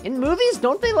 Nash, in movies,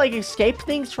 don't they like escape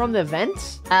things from the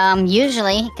vents?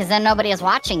 Usually, because then nobody is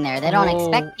watching there. They don't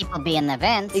expect people to be in the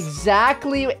vents.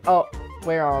 Exactly. Oh,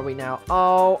 where are we now?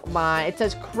 Oh my, it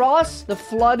says cross the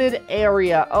flooded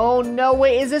area. Oh no,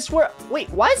 wait,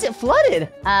 why is it flooded?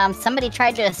 Somebody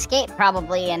tried to escape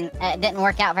probably, and it didn't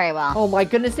work out very well. Oh my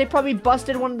goodness, they probably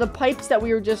busted one of the pipes that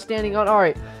we were just standing on. All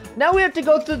right, now we have to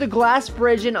go through the glass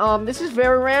bridge, and this is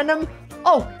very random.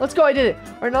 Oh, let's go, I did it.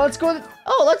 All right, now let's go.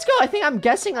 Oh, let's go. I think I'm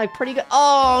guessing like pretty good.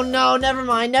 Oh no, never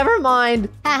mind.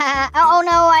 Oh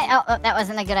no, that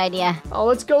wasn't a good idea. Oh,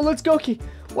 let's go. Okay,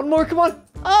 one more, come on.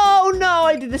 Oh no,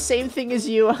 I did the same thing as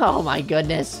you. Oh my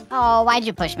goodness. Oh, why'd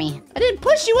you push me? I didn't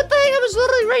push you. What the heck? I was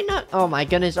literally right now. Oh my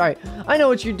goodness. All right, I know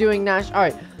what you're doing, Nash. All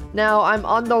right, now I'm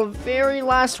on the very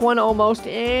last one almost,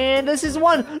 and this is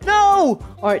one. No.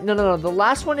 All right, no. The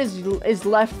last one is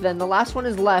left. Then the last one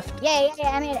is left. Yeah.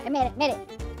 I made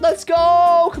it. Let's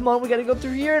go! Come on, we gotta go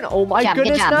through here, and oh my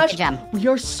goodness, Nash, good job. we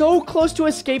are so close to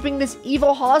escaping this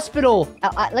evil hospital.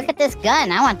 Oh, look at this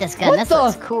gun. I want this gun. This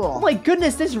looks cool. Oh my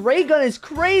goodness, this ray gun is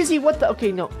crazy. What the?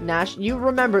 Okay, no, Nash, you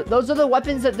remember, those are the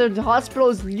weapons that the hospital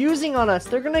is using on us.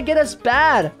 They're gonna get us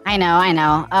bad. I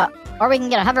know. Or we can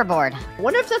get a hoverboard. I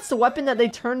wonder if that's the weapon that they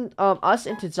turn us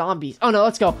into zombies. Oh no,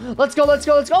 let's go.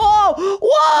 Oh,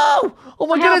 whoa! Oh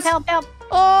my goodness. Help.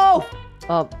 Oh!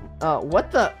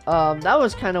 What the? That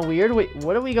was kind of weird. Wait,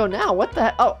 where do we go now? What the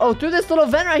heck? Oh, through this little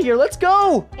vent right here. Let's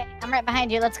go! Okay. I'm right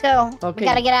behind you. Let's go. Okay. We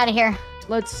gotta get out of here.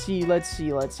 Let's see.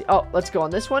 Oh, let's go on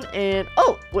this one. And,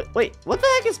 oh, wait. What the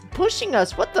heck is pushing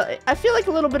us? What the? I feel like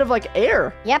a little bit of, like,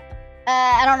 air. Yep.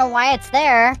 I don't know why it's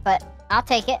there, but I'll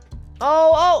take it.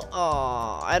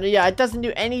 Yeah, it doesn't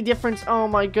do any difference. Oh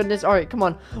my goodness. All right, come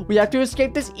on. We have to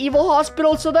escape this evil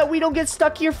hospital so that we don't get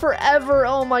stuck here forever.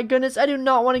 Oh my goodness, I do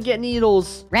not want to get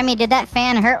needles. Remi, did that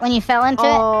fan hurt when you fell into it?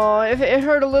 Oh, it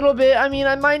hurt a little bit. I mean,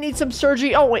 I might need some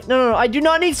surgery. Oh, wait, no. I do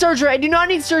not need surgery.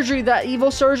 That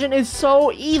evil surgeon is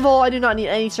so evil. I do not need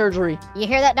any surgery. You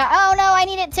hear that? Oh, no, I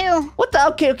need it too. What the?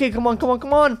 Okay, come on.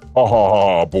 Ha ha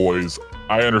ha, boys.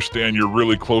 I understand you're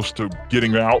really close to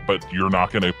getting out, but you're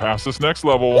not going to pass this next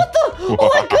level. What the? Oh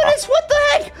my goodness, what the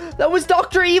heck? That was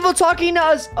Dr. Evil talking to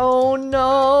us. Oh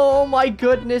no, my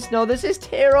goodness. No, this is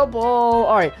terrible.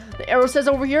 All right, the arrow says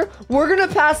over here, we're going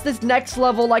to pass this next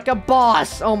level like a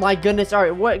boss. Oh my goodness. All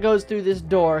right, what goes through this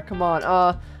door? Come on.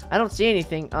 I don't see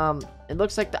anything. It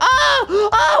looks like the...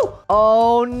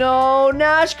 Oh no,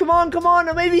 Nash, come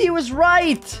on. Maybe he was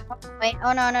right. Wait,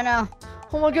 oh no.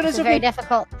 Oh my goodness, okay. Very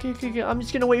difficult. Okay. I'm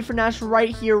just gonna wait for Nash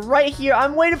right here.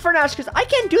 I'm waiting for Nash because I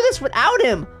can't do this without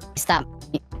him. Stop.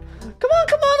 Come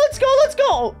on, let's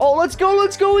go. Oh, let's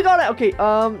go. We got it. Okay,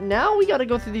 now we gotta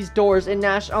go through these doors. And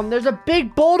Nash, there's a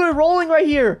big boulder rolling right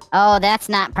here. Oh, that's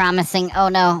not promising. Oh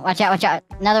no, watch out.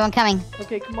 Another one coming.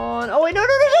 Okay, come on. Oh wait, no.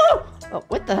 Oh,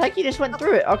 what the heck? You just went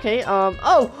through it. Okay, oh,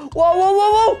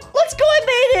 whoa. Let's go, I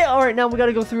made it. All right, now we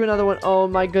gotta go through another one. Oh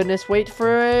my goodness, wait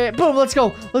for it. Boom, let's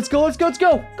go. Come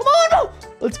on, no.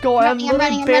 Let's go. I'm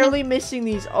barely missing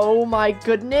these. Oh my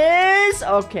goodness.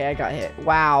 Okay, I got hit.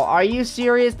 Wow, are you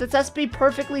serious? This has to be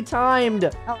perfectly timed.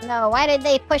 Oh no, why did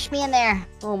they push me in there?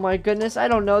 Oh my goodness, I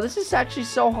don't know. This is actually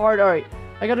so hard. All right.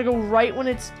 I gotta go right when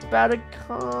it's about to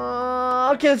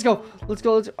come. Okay, let's go.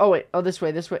 Oh, wait. Oh, this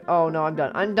way. Oh, no, I'm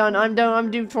done. I'm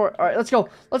doomed for it. All right, let's go.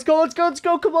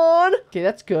 Come on. Okay,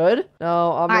 that's good.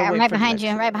 No, I'm right behind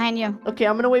you. Okay,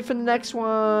 I'm gonna wait for the next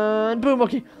one. Boom.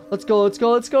 Okay, let's go.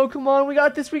 Come on, we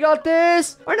got this. All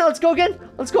right, now let's go again.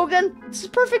 This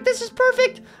is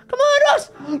perfect. Come on,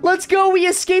 us. Let's go. We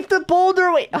escaped the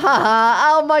boulder. Wait.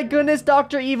 Haha. Oh, my goodness,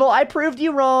 Dr. Evil. I proved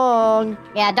you wrong.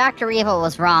 Yeah, Dr. Evil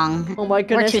was wrong. Oh, my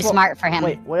goodness. We're too smart for him.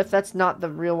 Wait, what if that's not the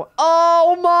real one?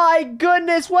 Oh, my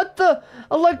goodness. What the?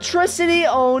 Electricity.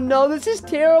 Oh, no. This is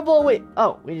terrible. Wait.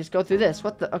 Oh, we just go through this.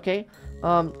 What the? Okay.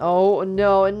 Oh,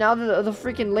 no. And now the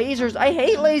freaking lasers. I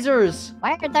hate lasers.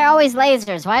 Why are there always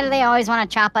lasers? Why do they always want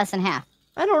to chop us in half?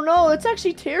 I don't know. It's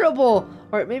actually terrible.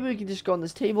 All right, maybe we can just go on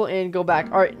this table and go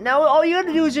back. All right, now all you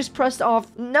gotta do is just press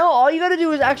off. Now all you gotta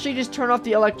do is actually just turn off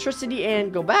the electricity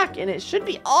and go back, and it should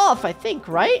be off, I think,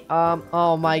 right?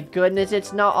 Oh my goodness,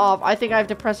 it's not off. I think I have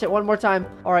to press it one more time.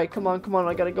 All right, come on.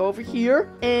 I gotta go over here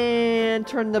and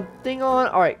turn the thing on.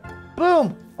 All right,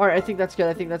 boom. All right, I think that's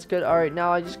good. All right,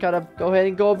 now I just gotta go ahead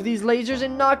and go over these lasers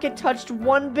and not get touched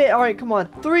one bit. All right, come on.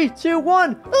 3, 2,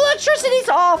 1. Electricity's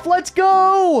off. Let's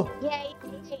go. Yay.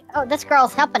 Oh, this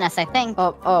girl's helping us, I think.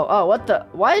 What the?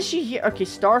 Why is she here? Okay,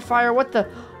 Starfire, what the?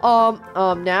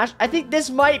 Nash, I think this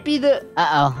might be the...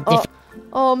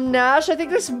 Nash, I think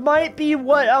this might be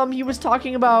what, he was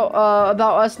talking about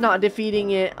us not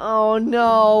defeating it. Oh,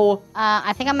 no.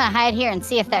 I think I'm gonna hide here and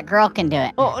see if that girl can do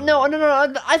it. Oh, no.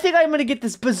 I think I'm gonna get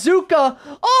this bazooka.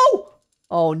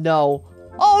 Oh, no.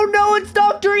 Oh, no, it's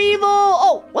Dr. Evil.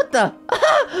 Oh, what the?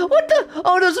 What the?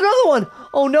 Oh, there's another one.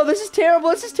 Oh, no, this is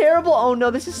terrible. Oh, no,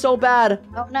 this is so bad.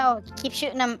 Oh, no, keep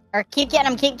shooting them. Or keep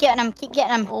getting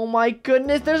them. Oh, my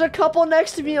goodness. There's a couple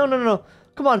next to me. Oh, no.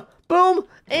 Come on. Boom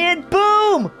and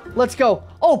boom. Let's go.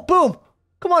 Oh, boom.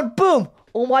 Come on, boom.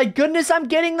 Oh, my goodness. I'm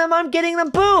getting them.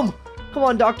 Boom. Come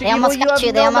on, Dr. Evil. You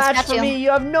have no match for me.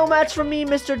 You have no match for me,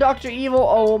 Mr. Dr. Evil.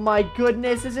 Oh, my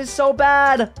goodness. This is so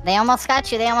bad. They almost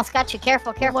got you.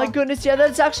 Careful. Oh, my goodness. Yeah,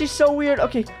 that's actually so weird.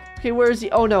 Okay, where is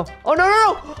he? Oh, no. Oh,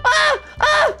 no.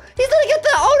 He's gonna get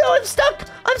that. Oh, no, I'm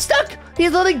stuck.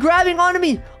 He's literally grabbing onto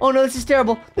me. Oh, no, this is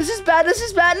terrible. This is bad.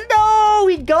 No,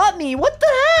 he got me. What the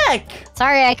heck?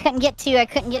 Sorry, I couldn't get to you.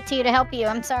 To help you.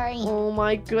 I'm sorry. Oh,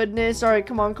 my goodness. All right,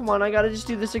 come on. I gotta just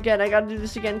do this again.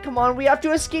 Come on, we have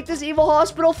to escape this evil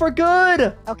hospital for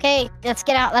good. Okay, let's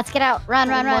get out. Run.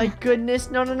 Oh, my goodness.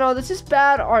 No. This is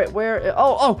bad. All right, where?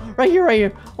 Oh, right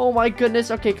here. Oh, my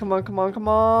goodness. Okay, come on.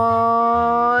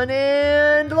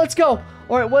 And let's go.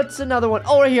 All right, what's another one?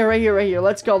 Oh, right here.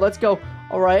 Let's go.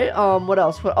 All right, what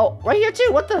else? Oh, right here too.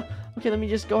 What the? Okay, let me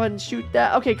just go ahead and shoot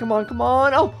that. Okay, come on.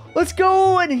 Oh, let's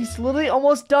go. And he's literally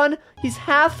almost done. He's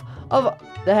half of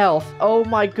the health. Oh,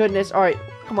 my goodness. All right,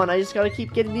 Come on, I just gotta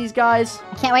keep getting these guys.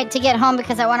 I can't wait to get home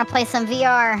because I want to play some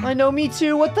VR. I know, me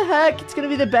too. What the heck? It's gonna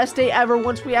be the best day ever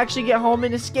once we actually get home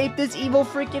and escape this evil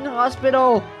freaking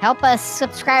hospital. Help us,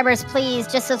 subscribers, please.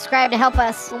 Just subscribe to help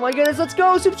us. Oh my goodness, let's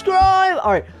go. Subscribe.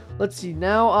 All right, let's see.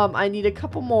 Now, I need a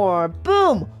couple more.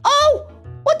 Boom. Oh,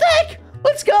 what the heck?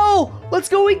 Let's go! Let's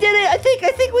go, we did it! I think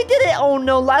we did it! Oh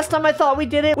no, last time I thought we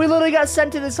did it, we literally got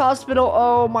sent to this hospital.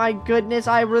 Oh my goodness,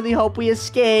 I really hope we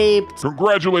escaped.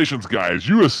 Congratulations, guys.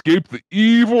 You escaped the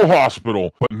evil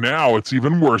hospital. But now it's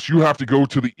even worse. You have to go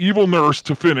to the evil nurse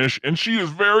to finish, and she is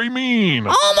very mean.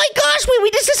 Oh my gosh, wait, we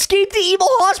just escaped the evil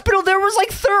hospital. There was like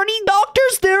 30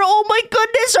 doctors there. Oh my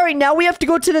goodness. All right, now we have to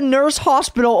go to the nurse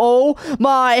hospital. Oh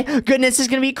my goodness, this is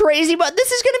gonna be crazy, but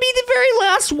this is gonna be the very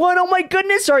last one. Oh my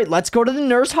goodness. All right, let's go to the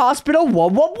nurse hospital. Whoa,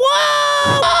 whoa,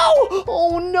 whoa!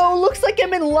 Oh no, looks like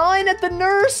I'm in line at the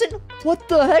nurse. And what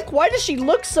the heck? Why does she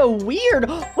look so weird?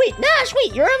 Wait, Nash,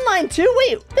 wait, you're in line too?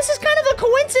 Wait, this is kind of a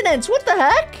coincidence. What the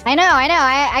heck? I know.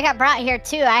 I got brought here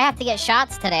too. I have to get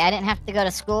shots today. I didn't have to go to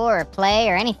school or play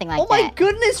or anything like that. Oh my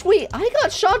goodness, wait, I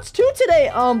got shots too today.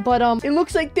 But it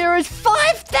looks like there is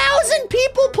 5,000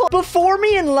 people before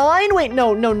me in line. Wait,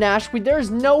 no, Nash, there's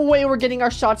no way we're getting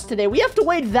our shots today. We have to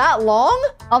wait that long?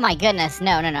 Oh my goodness.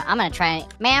 No. I'm gonna try it.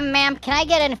 Ma'am, can I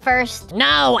get in first?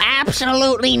 No,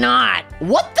 absolutely not.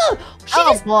 What the?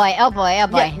 Boy.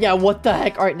 Yeah, what the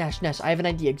heck? All right, Nash, I have an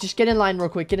idea. Just get in line real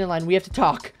quick. Get in line. We have to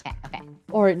talk. Okay.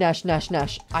 All right, Nash.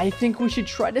 I think we should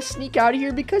try to sneak out of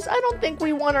here because I don't think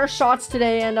we want our shots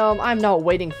today. And I'm not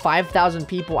waiting 5,000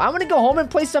 people. I want to go home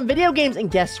and play some video games. And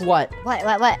guess what?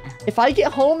 What? If I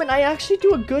get home and I actually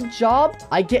do a good job,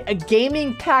 I get a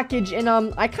gaming package. And I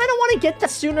kind of want to get that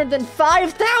sooner than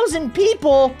 5,000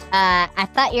 people. I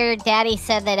thought your daddy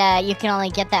said that you can only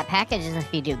get that package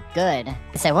if you do good. I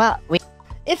said, well,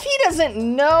 If he doesn't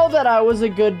know that I was a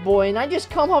good boy and I just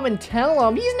come home and tell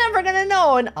him, he's never gonna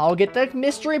know and I'll get the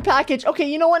mystery package.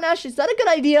 Okay, you know what, Nash? Is that a good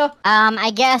idea?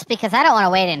 I guess because I don't want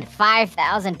to wait in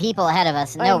 5,000 people ahead of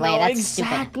us. No way, that's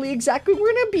stupid. Exactly.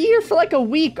 We're gonna be here for like a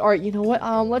week. All right, you know what?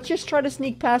 Let's just try to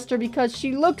sneak past her because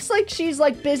she looks like she's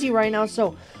like busy right now.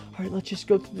 So, all right, let's just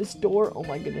go through this door. Oh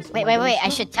my goodness. Wait. I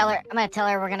should tell her. I'm gonna tell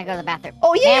her we're gonna go to the bathroom.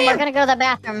 Oh yeah. Ma'am, we're gonna go to the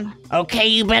bathroom. Okay,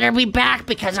 you better be back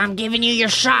because I'm giving you your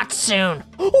shots soon.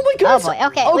 Oh my goodness. Oh boy.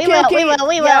 Okay. We will.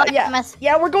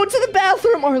 Yeah, we're going to the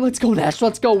bathroom. All right, let's go, Nash.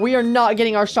 Let's go. We are not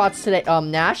getting our shots today.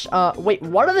 Nash. Wait.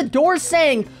 What are the doors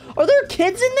saying? Are there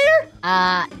kids in there?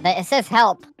 It says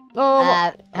help.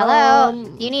 Hello?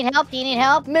 Do you need help?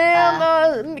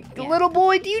 Ma'am, little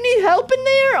boy, do you need help in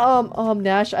there?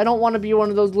 Nash, I don't want to be one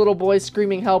of those little boys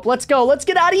screaming help. Let's go. Let's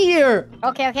get out of here.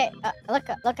 Okay. Look,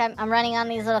 I'm running on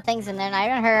these little things and they're not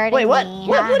even hurting Wait, what? me.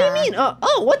 What do you mean?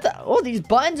 What the? Oh, these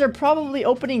buttons are probably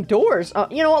opening doors.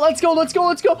 You know what? Let's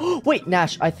go. Wait,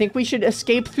 Nash, I think we should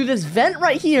escape through this vent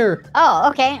right here. Oh,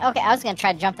 okay. I was gonna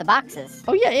try to jump the boxes.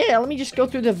 Oh, yeah. Let me just go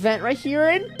through the vent right here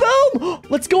and boom!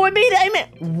 Let's go. I made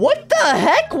it. What the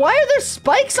heck? Why are there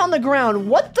spikes on the ground?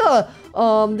 What the?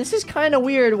 This is kind of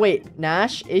weird. Wait,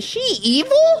 Nash, is she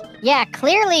evil? Yeah,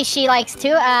 clearly she likes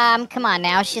to. Come on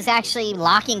now. She's actually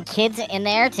locking kids in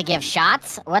there to give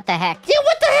shots. What the heck? Yeah,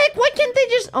 what the heck? Why can't they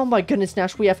just... Oh my goodness,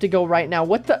 Nash, we have to go right now.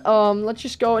 What the... Let's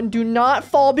just go and do not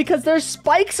fall because there's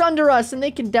spikes under us and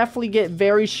they can definitely get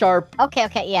very sharp. Okay.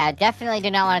 Yeah, definitely do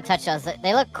not want to touch those.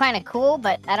 They look kind of cool,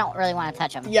 but I don't really want to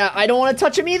touch them. Yeah, I don't want to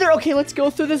touch them either. Okay, let's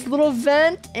go through this little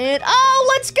vent and...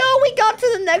 Oh, let's go. We got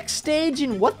to the next stage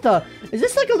and what the... Is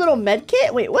this like a little med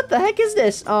kit? Wait, what the heck is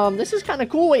this? This is kind of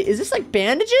cool. Wait, is this like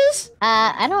bandages?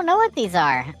 I don't know what these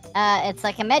are. It's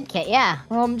like a med kit, yeah.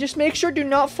 Just make sure do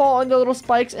not fall into little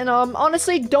spikes. And,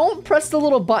 honestly, don't press the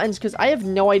little buttons because I have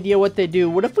no idea what they do.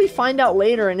 What if we find out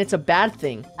later and it's a bad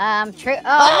thing? True.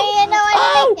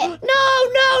 I didn't make it.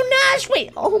 No, Nash.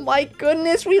 Wait. Oh, my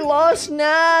goodness. We lost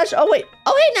Nash. Oh, wait.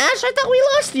 Oh, hey, Nash. I thought we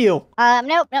lost you.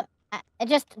 Nope.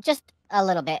 Just a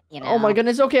little bit, you know. Oh my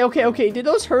goodness. Okay. Did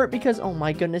those hurt? Because, oh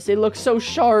my goodness, they look so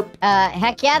sharp.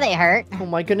 Heck yeah, they hurt. Oh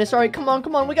my goodness. All right, come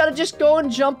on. We gotta just go and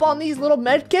jump on these little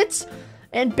med kits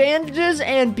and bandages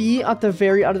and be at the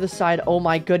very other side. Oh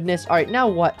my goodness. All right, now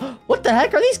what? What the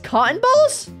heck? Are these cotton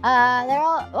balls? They're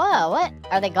all... Whoa, what?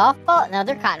 Are they golf balls? No,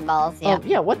 they're cotton balls, yeah.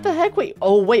 Yeah, what the heck? Wait,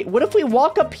 what if we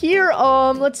walk up here?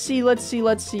 Let's see.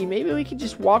 Maybe we can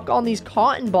just walk on these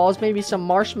cotton balls, maybe some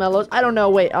marshmallows. I don't know.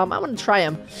 Wait, I'm gonna try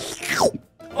them.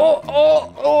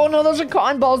 Oh, no, those are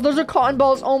cotton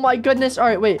balls. Oh my goodness. All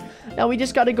right, wait. Now we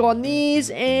just got to go on these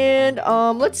and,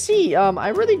 let's see. I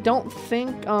really don't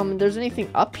think, there's anything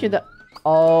up here that...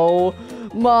 Oh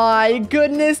my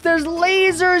goodness, there's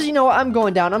lasers. You know what? I'm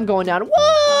going down.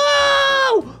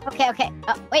 Whoa! Okay.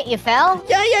 Wait, you fell?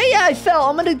 Yeah, I fell.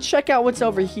 I'm gonna check out what's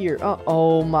over here.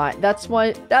 Oh my, that's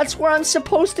where I'm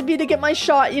supposed to be to get my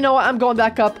shot. You know what, I'm going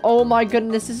back up. Oh my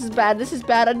goodness, this is bad.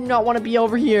 I do not want to be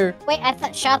over here. Wait, I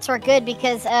thought shots were good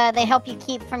because they help you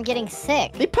keep from getting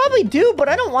sick. They probably do, but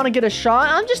I don't want to get a shot.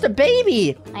 I'm just a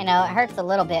baby. I know, it hurts a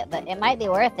little bit, but it might be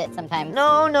worth it sometimes.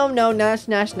 No, Nash,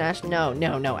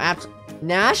 no, absolutely.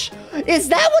 Nash? Is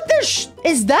that what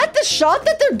is that the shot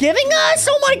that they're giving us?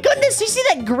 Oh my goodness, you see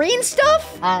that green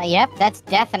stuff? Yep, that's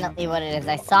definitely what it is.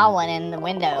 I saw one in the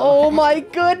window. Oh my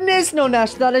goodness. No,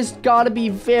 Nash, that has got to be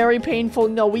very painful.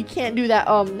 No, we can't do that.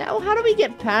 Now how do we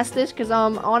get past this? Because,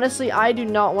 honestly, I do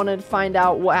not want to find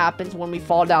out what happens when we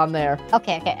fall down there.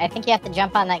 Okay, I think you have to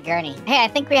jump on that gurney. Hey, I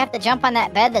think we have to jump on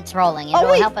that bed that's rolling.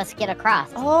 It'll help us get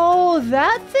across. Oh,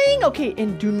 that thing? Okay,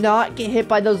 and do not get hit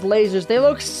by those lasers. They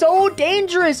look so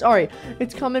dangerous. All right,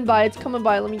 it's coming by.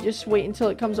 Let me just wait until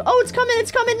it comes. Oh, it's coming.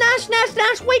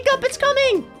 Nash, wake up. It's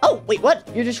coming. Oh, wait, what?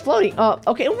 You're just floating.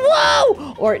 Okay.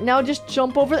 Whoa. All right, now just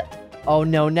jump over the... Oh,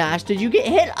 no, Nash, did you get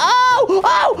hit?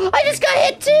 Oh, I just got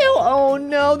hit too. Oh,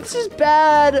 no, this is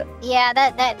bad. Yeah,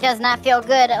 that does not feel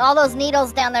good. All those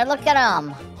needles down there, look at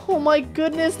them. Oh my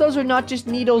goodness, those are not just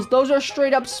needles. Those are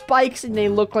straight up spikes, and they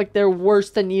look like they're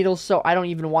worse than needles, so I don't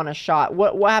even want a shot.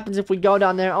 What happens if we go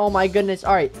down there? Oh my goodness.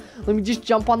 All right, let me just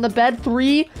jump on the bed.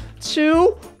 3, 2,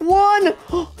 1.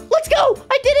 Let's go.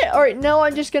 I did it. All right, now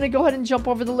I'm just going to go ahead and jump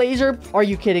over the laser. Are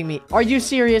you kidding me? Are you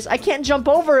serious? I can't jump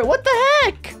over it. What the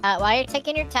heck? While you're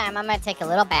taking your time, I'm going to take a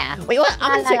little bath. Wait, what?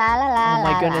 I'm going to take... Oh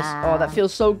my goodness. Oh, that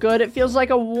feels so good. It feels like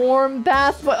a warm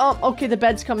bath, but okay, the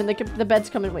bed's coming. The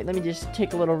bed's coming. Wait, let me just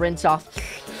take a little rinse off.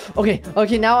 Okay,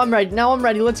 now I'm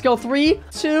ready. Let's go. 3,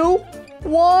 2,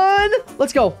 1.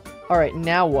 Let's go. All right,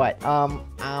 now what?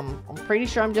 I'm pretty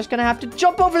sure I'm just gonna have to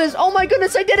jump over this. Oh my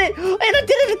goodness, I did it! And I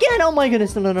did it again! Oh my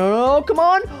goodness, no, come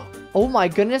on! Oh my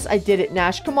goodness, I did it,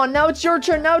 Nash. Come on, now it's your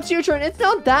turn, It's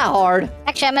not that hard.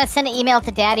 Actually, I'm gonna send an email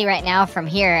to Daddy right now from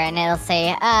here, and it'll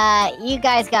say, you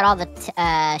guys got all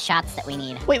the shots that we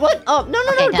need. Wait, what? Oh, no,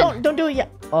 Okay, don't do it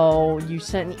yet. Oh, you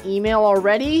sent an email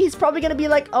already? He's probably gonna be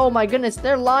like, oh my goodness,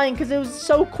 they're lying because it was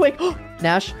so quick.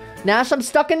 Nash, I'm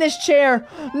stuck in this chair.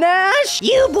 Nash!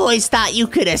 You boys thought you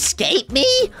could escape me?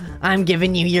 I'm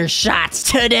giving you your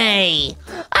shots today.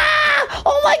 Ah!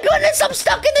 Oh my goodness, I'm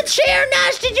stuck in the chair,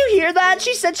 Nash. Did you hear that?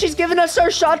 She said she's giving us our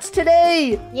shots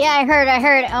today. Yeah, I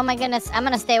heard. Oh my goodness, I'm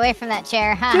gonna stay away from that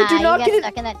chair. Dude, do not get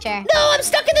stuck in that chair. No, I'm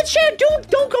stuck in the chair.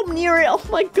 Don't go near it. Oh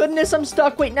my goodness, I'm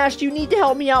stuck. Wait, Nash, you need to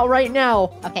help me out right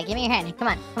now. Okay, give me your hand. Come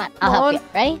on. I'll help you.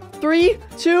 Ready? 3,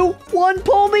 2, 1,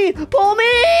 pull me.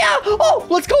 Oh,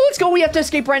 let's go. We have to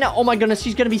escape right now. Oh my goodness,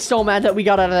 she's gonna be so mad that we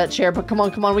got out of that chair. But come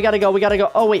on, we gotta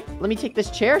go. Oh wait, let me take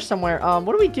this chair somewhere.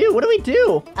 What do we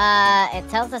do? It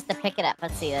tells us to pick it up.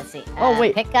 Let's see. Oh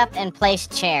wait, pick up and place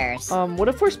chairs. What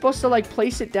if we're supposed to like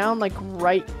place it down like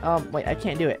right? Wait, I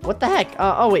can't do it. What the heck?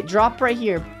 Oh wait, drop right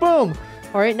here. Boom.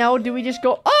 All right, now do we just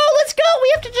go? Oh, let's go.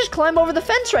 We have to just climb over the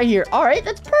fence right here. All right,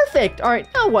 that's perfect. All right,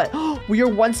 now what? We are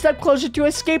one step closer to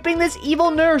escaping this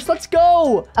evil nurse. Let's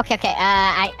go. Okay.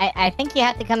 I think you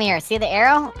have to come here. See the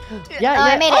arrow? Yeah.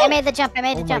 I made the jump. Oh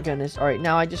my goodness. All right,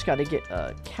 now I just got to get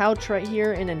a couch right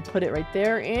here and then put it right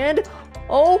there. And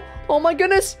oh my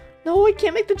goodness. No, I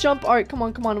can't make the jump. All right, come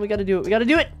on. We got to do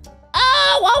it.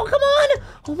 Oh, come on.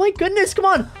 Oh my goodness. Come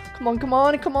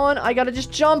on. I got to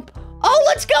just jump. Oh,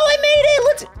 let's go. I made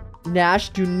it. Nash,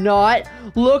 do not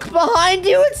look behind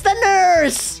you. It's the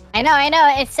nurse. I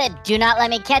know. It said, do not let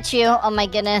me catch you. Oh, my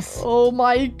goodness. Oh,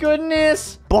 my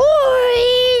goodness.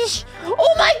 Boys.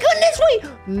 Oh, my goodness. Wait.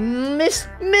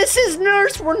 Mrs.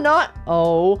 Nurse, we're not.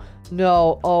 Oh,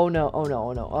 no. Oh, no. Oh, we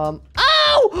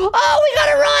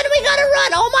gotta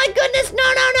run. Oh, my goodness.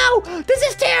 No. This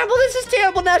is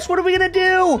terrible. Nash, what are we gonna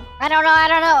do? I don't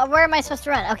know. Where am I supposed to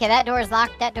run? Okay, that door is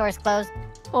locked. That door is closed.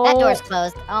 Oh. That door's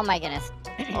closed. Oh my goodness.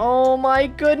 Oh my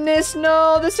goodness,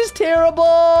 no, this is terrible.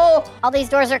 All these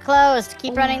doors are closed.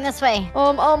 Keep running this way.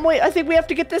 Wait, I think we have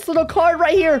to get this little card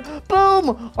right here. Boom.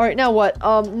 All right, now what?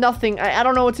 Nothing. I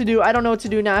don't know what to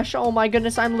do. Nash. Oh my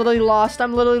goodness, I'm literally lost.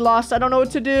 I don't know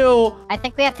what to do. I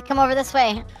think we have to come over this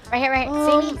way. Right here.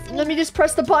 See me? Let me just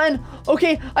press the button.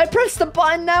 Okay, I pressed the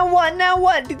button. Now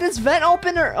what? Did this vent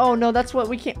open or? Oh no, that's what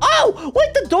we can't. Oh,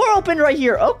 wait, the door opened right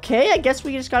here. Okay, I guess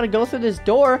we just gotta go through this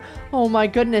door. Oh my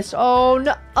goodness. Oh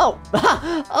no.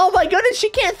 Oh my goodness, she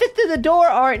can't fit through the door.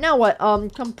 All right, now what?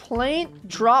 Complaint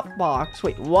drop box.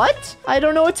 Wait, what? I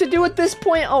don't know what to do at this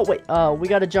point. Oh wait, we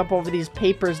gotta jump over these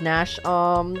papers, Nash.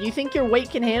 You think your weight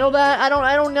can handle that? I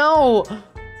don't know.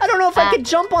 I don't know if I could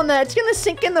jump on that. It's gonna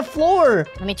sink in the floor.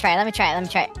 Let me try.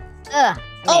 Ugh.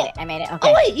 I made it. Okay.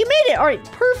 Oh, wait, you made it. All right,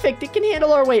 perfect. It can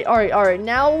handle our weight. All right.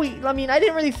 Now I mean, I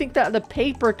didn't really think that the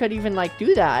paper could even, like,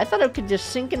 do that. I thought it could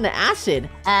just sink in the acid.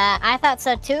 I thought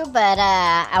so too, but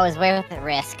I was way with the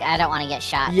risk. I don't want to get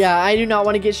shot. Yeah, I do not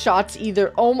want to get shots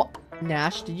either. Oh, my.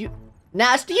 Nash, do you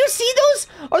see those?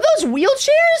 Are those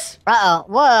wheelchairs? Uh-oh.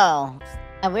 Whoa.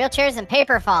 Wheelchairs and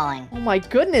paper falling. Oh my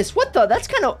goodness, what the? That's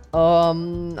kind of,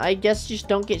 I guess just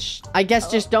don't get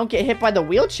hit by the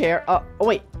wheelchair. Oh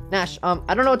wait, Nash,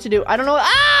 I don't know what to do. I don't know.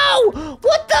 Ow!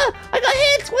 What the? I got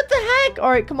hit. What the heck? All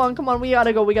right, come on. We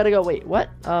gotta go. Wait, what?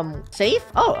 Safe?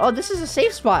 Oh, this is a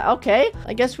safe spot. Okay.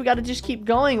 I guess we gotta just keep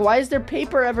going. Why is there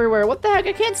paper everywhere? What the heck?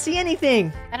 I can't see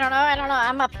anything. I don't know.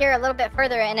 I'm up here a little bit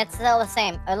further, and it's still the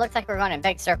same. It looks like we're going in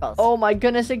big circles. Oh my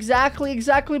goodness, exactly.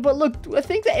 But look, I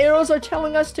think the arrows are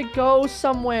telling us to go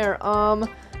somewhere.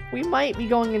 We might be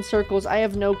going in circles. I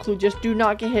have no clue. Just do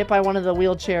not get hit by one of the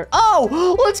wheelchair.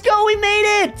 Oh, let's go. We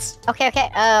made it. Okay.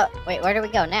 Wait, where do we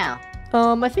go now?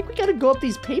 I think we gotta go up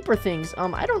these paper things.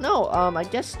 I don't know. I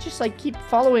guess just like keep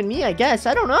following me, I guess.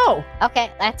 I don't know. Okay,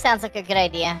 that sounds like a good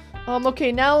idea.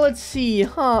 Okay, now let's see,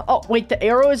 huh? Oh, wait, the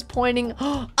arrow is pointing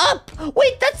up.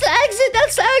 Wait, that's the exit.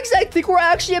 I think we're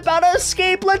actually about to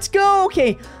escape. Let's go.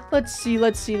 Okay, let's see.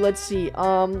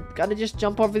 Gotta just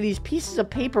jump over these pieces of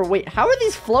paper. Wait, how are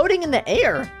these floating in the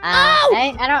air? Ow!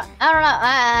 I don't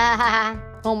know.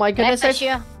 Oh my goodness. Did I push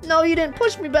you? No, you didn't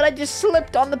push me, but I just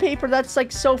slipped on the paper. That's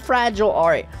like so fragile. All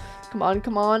right. Come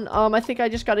on. I think I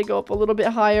just gotta go up a little bit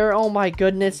higher. Oh my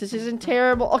goodness, this isn't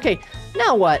terrible. Okay,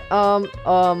 now what?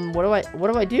 What do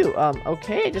I do?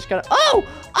 Okay, I just gotta. Oh!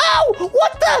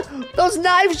 What the? Those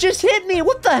knives just hit me.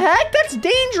 What the heck? That's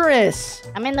dangerous.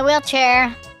 I'm in the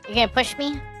wheelchair. You gonna push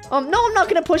me? No, I'm not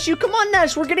gonna push you. Come on,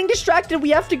 Nash. We're getting distracted. We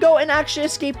have to go and actually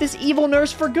escape this evil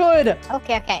nurse for good.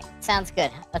 Okay. Sounds good.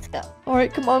 Let's go. All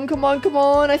right, come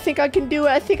on. I think I can do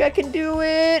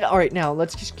it. All right, now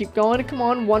let's just keep going. Come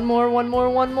on, one more,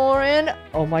 and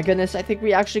oh my goodness, I think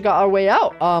we actually got our way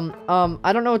out.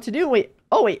 I don't know what to do. Wait.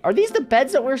 Oh, wait, are these the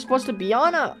beds that we're supposed to be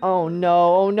on? Oh,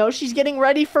 no, she's getting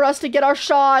ready for us to get our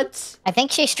shots. I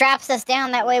think she straps us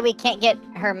down, that way we can't get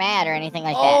her mad or anything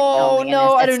like that. Oh,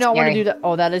 no, I do not want to do that.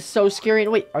 Oh, that is so scary.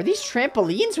 And wait, are these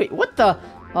trampolines? Wait, what the?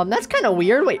 That's kind of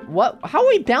weird. Wait, what? How are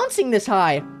we bouncing this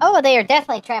high? Oh, they are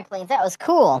definitely trampolines. That was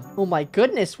cool. Oh, my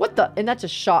goodness, what the? And that's a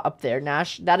shot up there,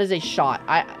 Nash. That is a shot.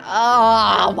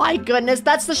 Oh, my goodness,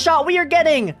 that's the shot we are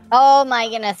getting. Oh, my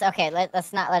goodness. Okay,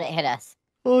 let's not let it hit us.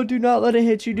 Oh, do not let it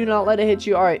hit you.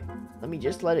 All right, let me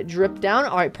just let it drip down.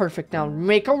 All right, perfect. Now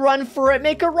make a run for it.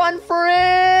 Let's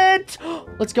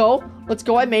go.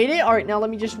 I made it. All right, now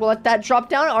let me just let that drop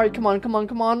down. All right, come on.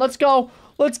 Let's go.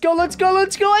 I made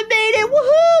it.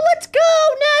 Woohoo. Let's go,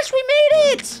 Nash. We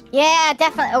made it. Yeah,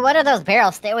 definitely. What are those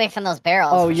barrels? Stay away from those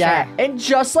barrels. Oh, yeah. Sure. And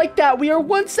just like that, we are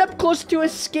one step closer to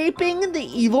escaping the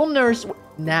evil nurse.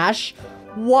 Nash,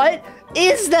 what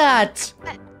is that?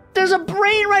 There's a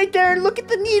brain right there, and look at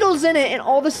the needles in it and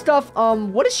all the stuff.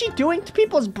 What is she doing to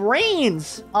people's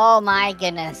brains? Oh my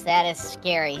goodness, that is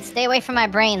scary. Stay away from my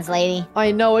brains, lady.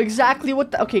 I know exactly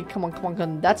what the... Okay, come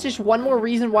on. That's just one more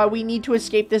reason why we need to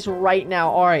escape this right now.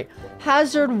 All right,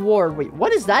 hazard ward. Wait,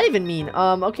 what does that even mean?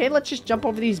 Okay, let's just jump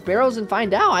over these barrels and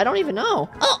find out. I don't even know.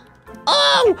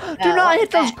 Oh! Do not hit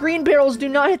those green barrels.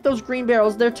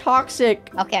 They're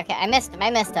toxic. Okay, I missed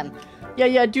him.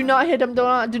 Yeah, do not hit them. Do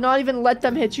not even let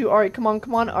them hit you. All right, come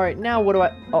on. All right, now what do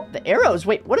I... Oh, the arrows.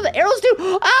 Wait, what do the arrows do?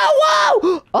 Oh,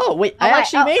 whoa! Oh, wait, I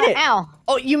actually made it. Ow.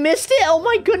 Oh, you missed it? Oh,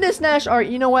 my goodness, Nash. All right,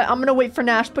 you know what? I'm going to wait for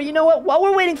Nash. But you know what? While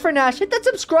we're waiting for Nash, hit that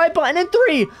subscribe button in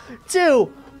 3,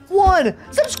 2, 1.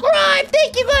 Subscribe!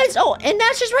 Thank you, guys. Oh, and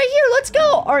Nash is right here. Let's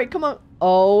go. All right, come on.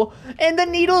 Oh, and the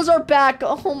needles are back.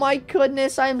 Oh, my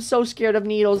goodness. I am so scared of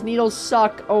needles. Needles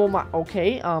suck. Oh, my...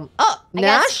 Okay, I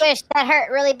got squished. That hurt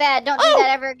really bad. Don't do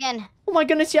that ever again. Oh my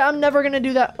goodness, yeah, I'm never gonna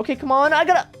do that. Okay, come on,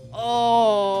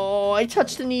 Oh, I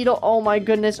touched the needle. Oh my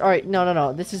goodness. All right,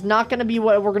 no. This is not gonna be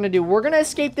what we're gonna do. We're gonna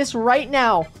escape this right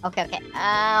now. Okay.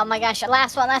 Oh my gosh,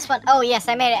 last one. Oh, yes,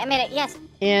 I made it. Yes.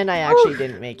 And I actually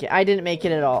didn't make it. I didn't make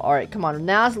it at all. All right, come on.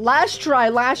 Now, last try.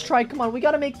 Come on, we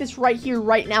gotta make this right here,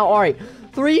 right now. All right,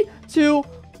 3, 2,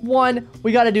 1.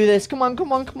 We gotta do this. Come on.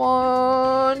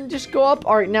 Just go up.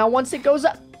 All right, now once it goes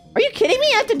up. Are you kidding me?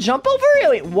 I have to jump over it?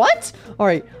 Wait, what? All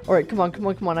right, come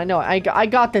on. I know, I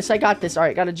got this. All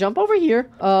right, gotta jump over here.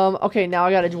 Okay, now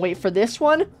I gotta wait for this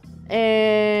one.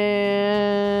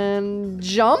 And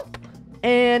jump.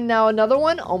 And now another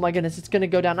one. Oh my goodness, it's gonna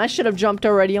go down. I should have jumped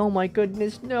already. Oh my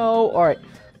goodness, no. All right,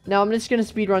 now I'm just gonna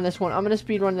speedrun this one. I'm gonna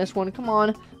speedrun this one. Come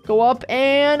on. Go up,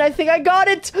 and I think I got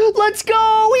it. Let's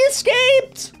go. We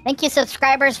escaped. Thank you,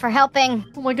 subscribers, for helping.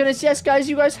 Oh my goodness, yes, guys,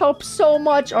 you guys help so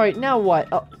much. All right, now what?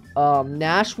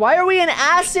 Nash, why are we in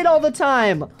acid all the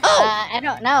time? I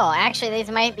don't know. Actually, these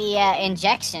might be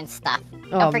injection stuff.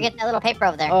 Don't forget that little paper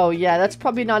over there. Oh, yeah, that's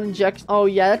probably not injection. Oh,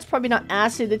 yeah, that's probably not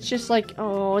acid. It's just like,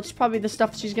 oh, it's probably the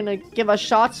stuff she's gonna give us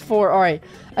shots for. All right,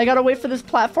 I gotta wait for this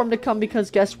platform to come because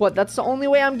guess what? That's the only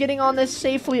way I'm getting on this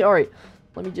safely. All right,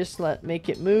 let me just make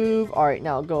it move. All right,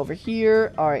 now I'll go over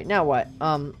here. All right, now what?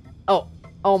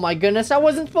 Oh my goodness, I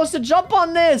wasn't supposed to jump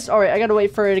on this. All right, I gotta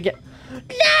wait for it to get...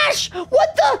 Nash!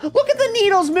 What the? Look at the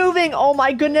needles moving. Oh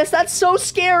my goodness, that's so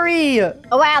scary.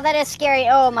 Oh wow, that is scary.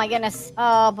 Oh my goodness.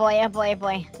 Oh boy, oh boy, oh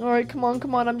boy. All right, come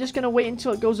on. I'm just gonna wait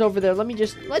until it goes over there. Let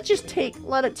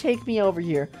it take me over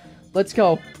here. Let's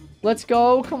go.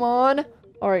 Come on.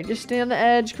 All right, just stay on the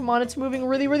edge. Come on, it's moving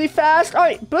really, really fast. All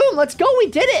right, boom, let's go. We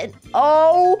did it.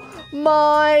 Oh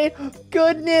my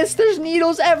goodness, there's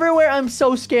needles everywhere. I'm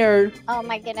so scared. Oh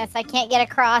my goodness, I can't get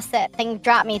across. That thing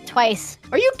dropped me twice.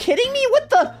 Are you kidding me?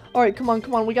 What the? All right, come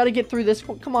on. We got to get through this.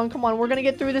 Come on. We're going to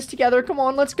get through this together. Come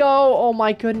on, let's go. Oh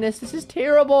my goodness, this is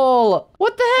terrible.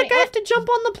 What the heck? I have to jump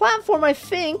on the platform, I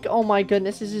think. Oh my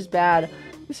goodness, this is bad.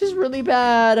 This is really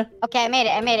bad. Okay, I made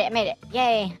it.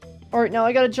 Yay. All right, now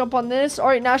I gotta jump on this. All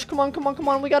right, Nash, come on.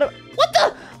 We gotta... What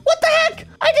the heck?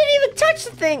 I didn't even touch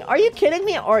the thing. Are you kidding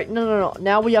me? All right, no.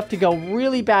 Now we have to go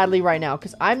really badly right now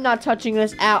because I'm not touching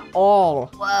this at all.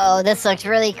 Whoa, this looks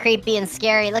really creepy and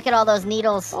scary. Look at all those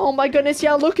needles. Oh my goodness,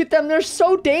 yeah, look at them. They're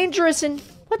so dangerous. And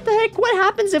what the heck? What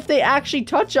happens if they actually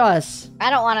touch us? I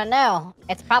don't want to know.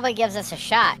 It probably gives us a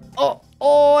shot.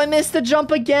 Oh, I missed the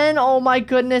jump again. Oh my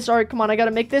goodness. All right, come on. I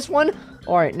gotta make this one.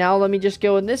 All right, now let me just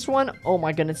go in this one. Oh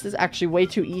my goodness, this is actually way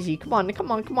too easy. Come on.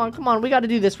 We gotta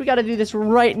do this. We gotta do this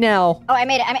right now. Oh, I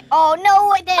made it. Oh, no,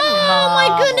 I didn't. Oh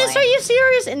my goodness, boy. are you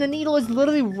serious? And the needle is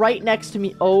literally right next to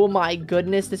me. Oh my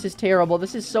goodness, this is terrible.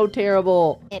 This is so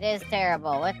terrible. It is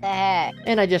terrible. What the heck?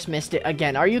 And I just missed it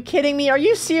again. Are you kidding me? Are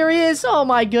you serious? Oh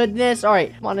my goodness. All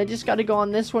right, come on. I just gotta go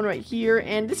on this one right here.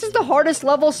 And this is the hardest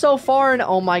level so far. And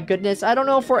oh my goodness, I don't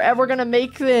know if we're ever gonna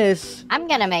make this. I'm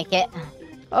gonna make it.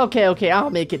 Okay, I'll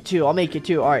make it too.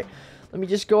 All right, let me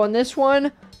just go on this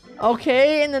one.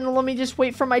 Okay, and then let me just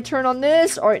wait for my turn on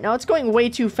this. All right, now it's going way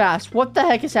too fast. What the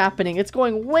heck is happening? It's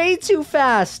going way too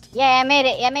fast. Yeah, I made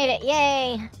it.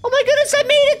 Yay. Oh my goodness, I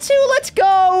made it too. Let's go.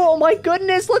 Oh my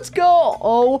goodness, let's go.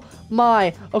 Oh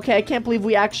my. Okay, I can't believe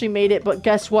we actually made it, but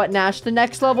guess what, Nash? The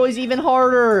next level is even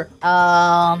harder.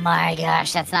 Oh my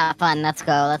gosh, that's not fun. Let's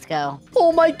go.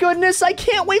 Oh my goodness, I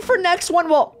can't wait for next one.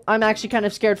 Well, I'm actually kind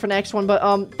of scared for next one, but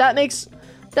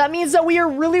that means that we are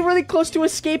really, really close to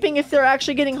escaping if they're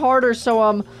actually getting harder. So,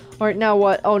 all right, now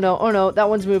what? Oh no, that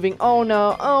one's moving. Oh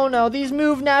no, these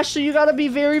move, Nash, so you gotta be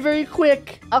very, very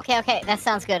quick. Okay, that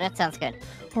sounds good.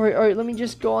 All right, let me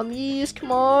just go on these. Come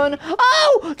on.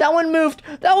 Oh, that one moved,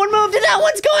 and that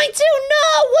one's going to.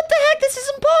 No, what the heck? This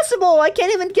is impossible. I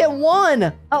can't even get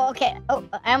one. Oh, okay. Oh,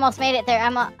 I almost made it there.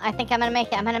 I think I'm gonna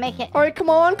make it. All right, come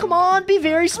on. Be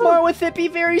very smart with it. Be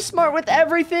very smart with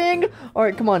everything. All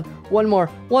right, come on. One more,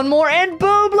 and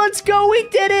boom, let's go. We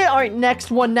did it. All right,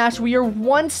 next one, Nash. We are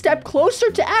one step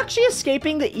closer to actually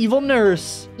escaping the evil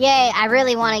nurse. Yay, I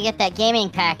really want to get that gaming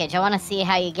package. I want to see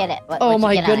how you get it. Oh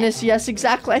my goodness, yes,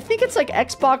 exactly. I think it's like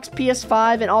Xbox,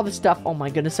 PS5, and all the stuff. Oh my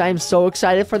goodness, I am so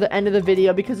excited for the end of the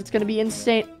video because it's going to be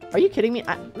insane. Are you kidding me?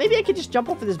 Maybe I could just jump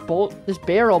over this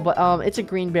barrel, but it's a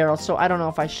green barrel, so I don't know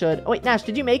if I should. Oh, wait, Nash,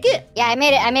 did you make it? Yeah, I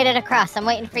made it across. I'm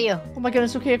waiting for you. Oh my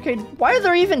goodness, okay. Why are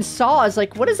there even saws?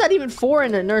 Like, what is that even for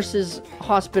in a nurse's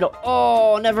hospital?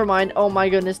 Oh, never mind. Oh my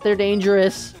goodness, they're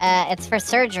dangerous. It's for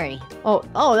surgery.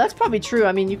 Oh, that's probably true.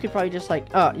 I mean, you could probably just like,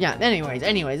 yeah, anyways,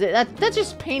 that's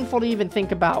just painful to even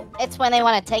think about. It's when they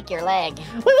want to take your leg.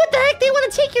 Wait, what the heck? They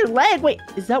want to take your leg? Wait,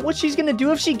 is that what she's gonna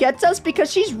do if she gets us? Because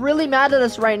she's really mad at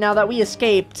us right now that we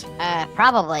escaped.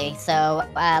 Probably. So,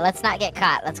 let's not get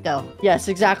caught. Let's go. Yes,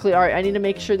 exactly. All right, I need to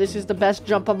make sure this is the best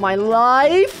jump of my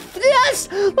life. Yes!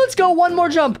 Let's go. One more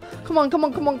jump. Come on.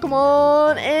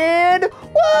 And,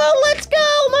 whoa, let's go.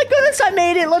 Oh my goodness, I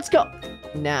made it. Let's go.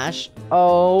 Nash.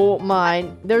 Oh my.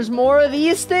 There's more of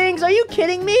these things. Are you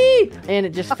kidding me? And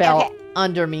it just fell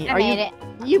under me. I made it.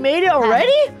 You made it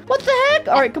already? What the heck?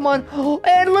 All right, come on.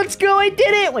 And let's go. I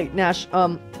did it. Wait, Nash,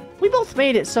 we both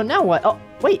made it. So now what? Oh,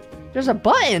 wait. There's a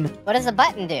button. What does a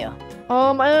button do?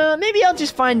 Maybe I'll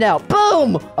just find out.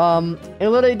 Boom! It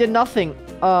literally did nothing.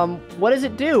 What does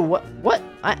it do? What?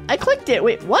 I clicked it.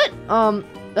 Wait, what?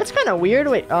 That's kind of weird.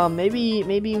 Wait, maybe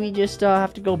we just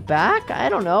have to go back? I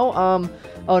don't know.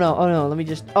 Oh no, let me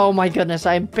just, oh my goodness,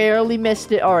 I barely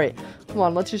missed it. All right, come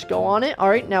on, let's just go on it. All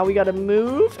right, now we gotta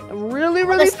move really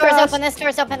This door's fast. open, this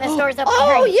door's open, this door's open.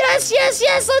 Oh, Hurry. yes,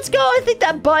 let's go. I think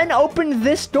that button opened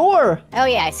this door. Oh,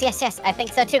 yes, I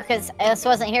think so too, because this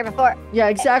wasn't here before. Yeah,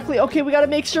 exactly. Okay, we gotta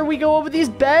make sure we go over these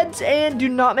beds and do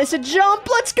not miss a jump.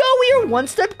 Let's go. We are one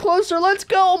step closer. Let's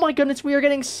go. Oh my goodness, we are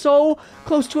getting so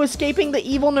close to escaping the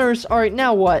evil nurse. All right,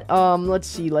 now what? Let's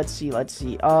see.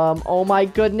 Oh my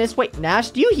goodness. Wait,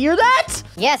 Nash, do you hear that?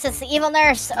 Yes, it's the evil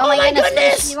nurse. Oh, my goodness. What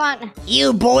does she want?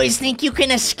 You boys think you can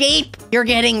escape? You're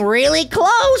getting really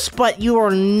close, but you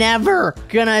are never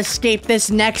gonna escape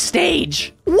this next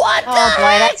stage. What the Oh, boy,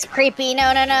 heck? that's creepy.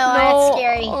 No, that's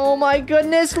scary. Oh my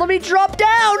goodness, let me drop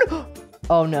down.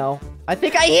 Oh no. I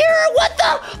think I hear her. What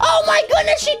the? Oh my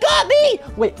goodness, she got me.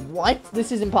 Wait, what?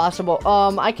 This is impossible.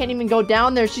 I can't even go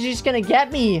down there. She's just gonna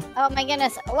get me. Oh, my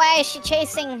goodness. Why is she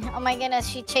chasing? Oh, my goodness.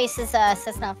 She chases us.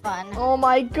 That's not fun. Oh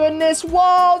my goodness.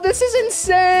 Whoa, this is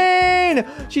insane.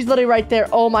 She's literally right there.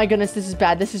 Oh my goodness, this is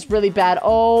bad. This is really bad.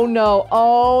 Oh no.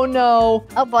 Oh,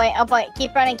 boy.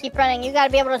 Keep running. You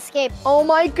gotta be able to escape. Oh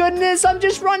my goodness, I'm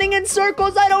just running in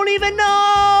circles. I don't even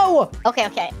know. Okay.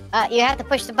 You have to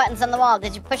push the buttons on the wall.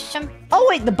 Did you push them? Oh,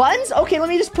 wait, the buttons? Okay, let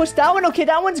me just push that one. Okay,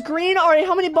 that one's green. All right,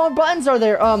 how many more buttons are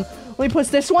there? Let me push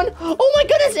this one. Oh, my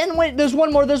goodness. And wait, there's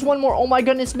one more. Oh, my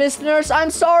goodness, Miss Nurse. I'm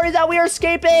sorry that we are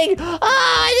escaping.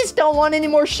 I just don't want any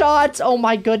more shots. Oh,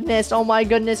 my goodness.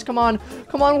 Come on,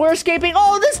 we're escaping.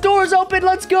 Oh, this door's open.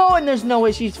 Let's go. And there's no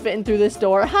way she's fitting through this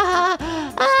door. Nope.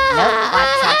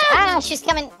 She's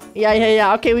coming.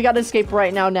 Yeah. Okay, we gotta escape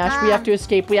right now, Nash. We have to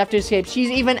escape.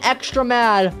 She's even extra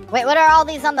mad. Wait, what are all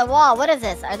these on the wall? What is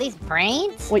this? Are these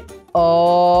brains? Wait.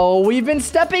 Oh, we've been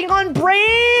stepping on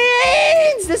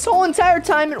brains this whole entire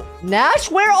time. Nash,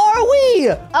 where are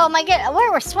we? Oh my god, where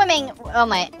we're swimming? Oh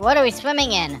my, what are we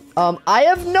swimming in? I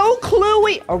have no clue.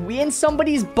 Wait, are we in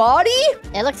somebody's body?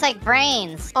 It looks like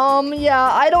brains. Yeah,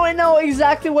 I don't know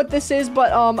exactly what this is,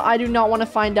 but I do not want to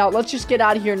find out. Let's just get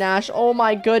out of here, Nash. Oh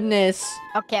my goodness.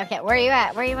 Okay, where are you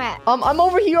at? I'm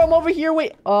over here.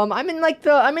 Wait, I'm in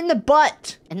the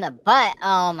butt. In the butt?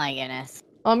 Oh my goodness.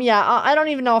 Yeah, I don't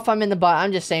even know if I'm in the butt.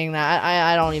 I'm just saying that.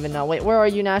 I don't even know. Wait, where are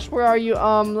you, Nash? Where are you?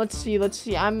 Let's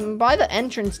see. I'm by the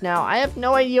entrance now. I have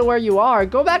no idea where you are.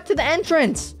 Go back to the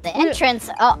entrance. The entrance?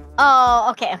 Oh,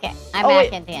 okay. I'm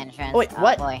back at the entrance. Wait,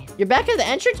 what? Boy. You're back at the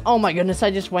entrance? Oh my goodness,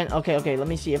 I just went. Okay, let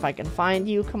me see if I can find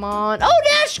you. Come on. Oh,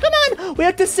 Nash, come on. We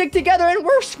have to stick together and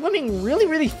we're swimming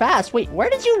really fast. Wait, where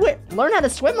did you learn how to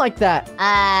swim like that?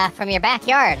 From your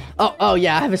backyard. Oh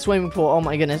yeah, I have a swimming pool. Oh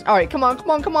my goodness. All right, come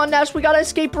on, Nash. We gotta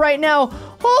escape right now.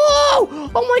 Oh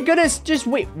my goodness. Just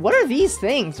wait, what are these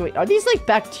things? Wait, are these like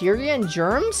bacteria and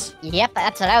germs? Yep,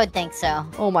 that's what I would think so.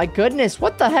 Oh my goodness,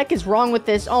 what the heck is wrong with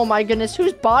this? Oh my goodness,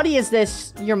 whose body is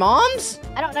this? Your mom's?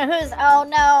 I don't know whose. Oh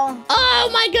no. Oh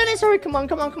my goodness. All right, come on.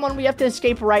 We have to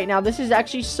escape right now. This is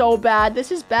actually so bad.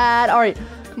 This is bad. All right,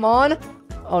 come on.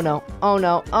 Oh no. All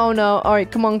right,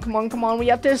 come on. We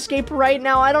have to escape right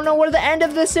now. I don't know where the end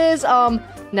of this is.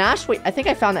 Nash, wait, I think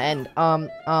I found the end.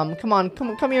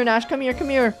 Come here, Nash. Come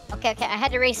here. Okay. I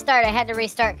had to restart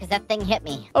because that thing hit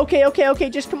me. Okay.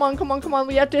 Just come on.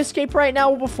 We have to escape right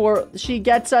now before she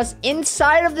gets us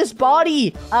inside of this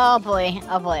body. Oh boy.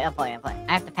 I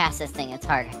have to pass this thing. It's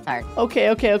hard.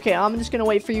 Okay. I'm just gonna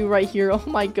wait for you right here. Oh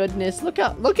my goodness. Look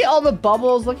at all the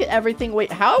bubbles. Look at everything. Wait,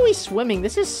 how are we swimming?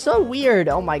 This is so weird.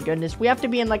 Oh my goodness. We have to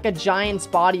be in like a giant's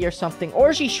body or something.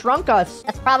 Or she shrunk us.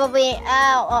 That's probably.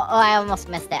 I almost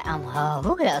missed that.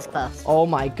 Ooh, that was close. Oh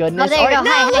my goodness. Oh, there you go.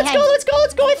 Now, Hi. let's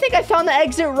go. I think I found the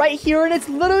exit right here, and it's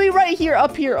literally right here.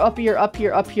 Up here.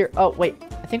 Oh, wait.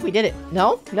 I think we did it.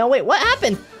 No, wait. What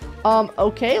happened?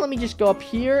 Okay, let me just go up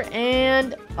here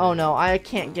and... Oh, no, I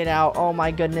can't get out. Oh, my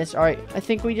goodness. All right, I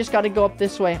think we just got to go up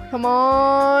this way. Come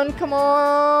on.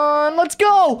 Let's go.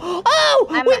 Oh,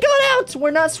 we got out.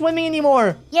 We're not swimming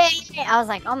anymore. Yay. I was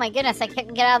like, oh, my goodness, I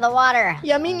couldn't get out of the water.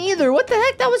 Yeah, me neither. What the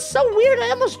heck? That was so weird. I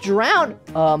almost drowned.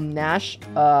 Nash, we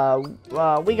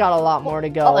got a lot more to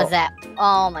go. What was that?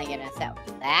 Oh, my goodness, that.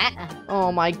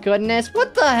 Oh my goodness,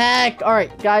 what the heck? All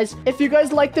right, guys, if you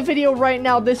guys like the video right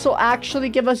now, this will actually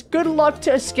give us good luck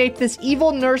to escape this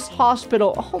evil nurse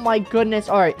hospital. Oh my goodness.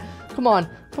 All right, come on.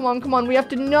 Come on, come on. We have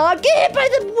to not get hit by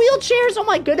the wheelchairs. Oh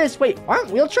my goodness. Wait, aren't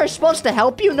wheelchairs supposed to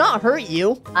help you, not hurt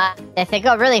you? If they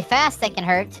go really fast, they can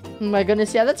hurt. Oh my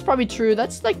goodness. Yeah, that's probably true.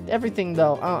 That's like everything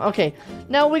though. Okay.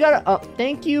 Now we gotta,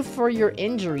 thank you for your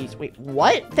injuries. Wait,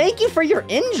 what? Thank you for your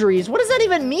injuries? What does that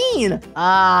even mean?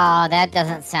 Oh, that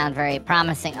doesn't sound very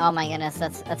promising. Oh my goodness,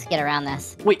 let's get around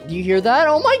this. Wait, do you hear that?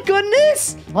 Oh my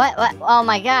goodness. What? Oh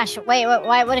my gosh. Wait,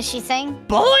 what is she saying?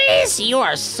 Boys, you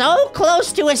are so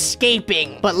close to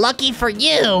escaping. But lucky for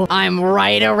you, I'm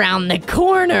right around the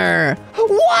corner.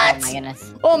 What? Oh my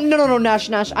goodness. Oh, no, Nash.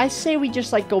 I say we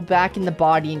just, like, go back in the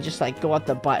body and just, like, go out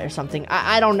the butt or something.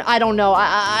 I don't know.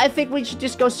 I think we should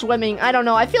just go swimming. I don't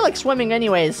know. I feel like swimming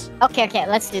anyways. Okay,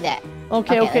 let's do that.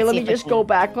 Okay, let me just go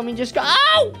back. Let me just go.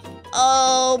 Ow!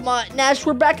 Oh, my. Nash,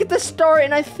 we're back at the start,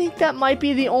 and I think that might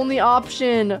be the only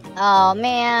option. Oh,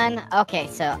 man. Okay,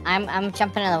 so I'm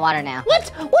jumping in the water now. What?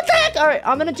 What the heck? All right,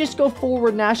 I'm gonna just go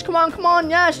forward, Nash. Come on,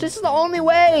 Nash. This is the only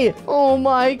way. Oh,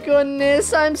 my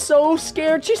goodness. I'm so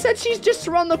scared. She said she's just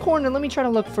around the corner. Let me try to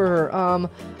look for her.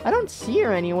 I don't see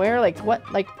her anywhere. Like, what?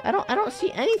 Like, I don't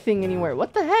see anything anywhere.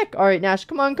 What the heck? All right, Nash,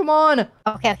 come on.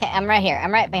 Okay, I'm right here.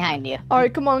 I'm right behind you. All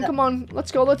right, come on.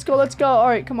 Let's go. All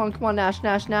right, come on, Nash.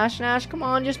 Come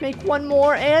on, just make one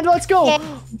more, and let's go. Okay.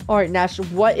 All right, Nash,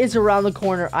 what is around the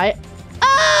corner?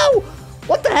 Oh!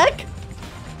 What the heck?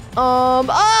 Oh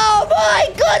my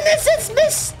goodness, it's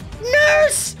Miss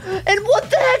Nurse! And what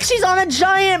the heck? She's on a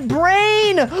giant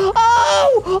brain!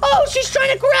 Oh, she's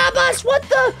trying to grab us! What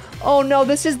the? Oh no,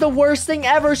 this is the worst thing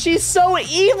ever. She's so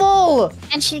evil!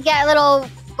 And she got little,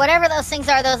 whatever those things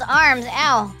are, those arms.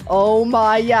 Ow. Oh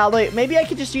my, yeah, wait, maybe I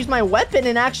could just use my weapon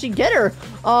and actually get her.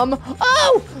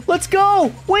 Oh, let's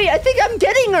go. Wait, I think I'm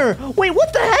getting her. Wait,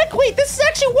 what the heck? Wait, this is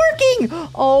actually working.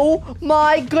 Oh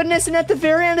my goodness, and at the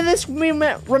very end of this,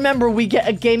 remember, we get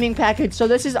a gaming package, so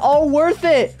this is all worth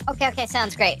it. Okay,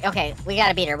 sounds great. Okay, we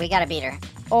gotta beat her.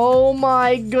 Oh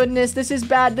my goodness, this is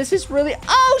bad. This is really,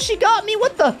 oh, she got me.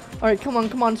 What the? All right, come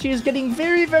on. She is getting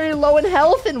very, very low in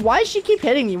health, and why does she keep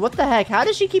hitting me? What the heck? How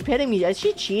does she keep hitting me? Is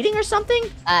she cheating or something?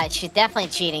 She's definitely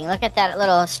cheating. Look at that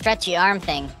little stretchy arm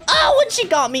thing. Oh, and she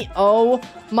got me. Oh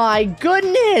my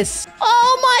goodness.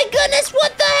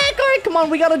 What the heck? All right, come on.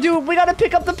 We gotta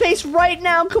pick up the pace right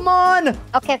now. Come on.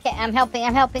 Okay, I'm helping.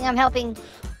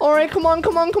 All right, come on.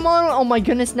 Oh my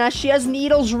goodness, Nash, she has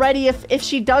needles ready if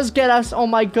she does get us. Oh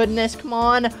my goodness, come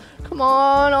on.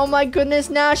 Oh my goodness,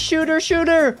 Nash, shoot her.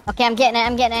 Okay, I'm getting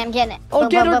it. Oh,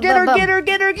 get her.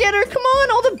 Come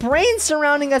on, all the brains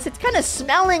surrounding us. It's kind of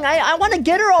smelling. I want to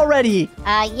get her already.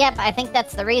 Yep, I think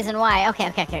that's the reason why.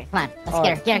 Okay, come on.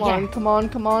 Let's get her. Come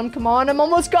on. I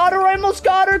almost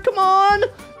got her. Come on.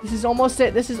 This is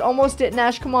almost it,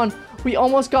 Nash. Come on. We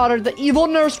almost got her. The evil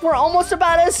nurse. We're almost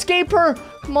about to escape her.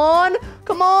 Come on.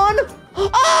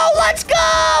 Oh, let's go.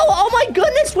 Oh, my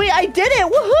goodness. Wait, I did it.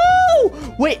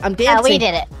 Woohoo. Wait, I'm dancing. We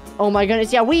did it. Oh, my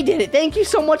goodness. Yeah, we did it. Thank you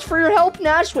so much for your help,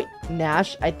 Nash. Wait,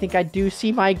 Nash, I think I do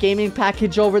see my gaming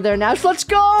package over there. Nash, let's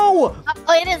go. Oh,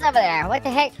 it is over there. What the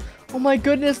heck? Oh, my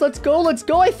goodness. Let's go.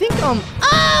 I think,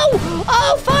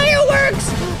 oh,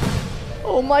 fireworks.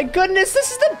 Oh my goodness,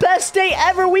 this is the best day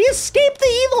ever. We escaped the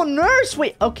evil nurse.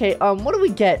 Wait, okay, what do we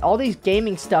get? All these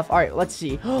gaming stuff. All right, let's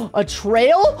see. A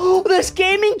trail? Oh, this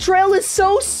gaming trail is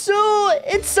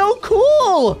it's so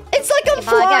cool. It's like I'm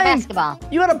flying. I got a basketball.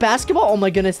 You got a basketball? Oh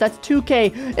my goodness, that's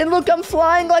 2K. And look, I'm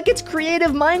flying like it's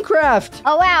creative Minecraft.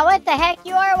 Oh wow, what the heck?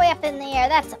 You are way up in the air.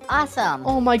 That's awesome.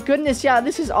 Oh my goodness, yeah,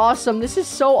 this is awesome. This is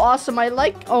so awesome.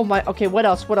 Okay, what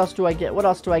else do I get?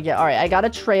 All right, I got a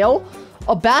trail.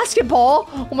 A basketball?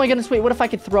 Oh my goodness, wait, what if I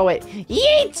could throw it?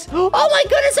 Yeet! Oh my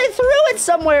goodness, I threw it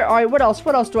somewhere! Alright, what else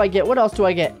do I get?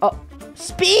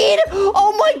 Speed?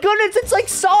 Oh my goodness, it's like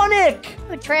Sonic!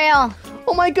 A trail.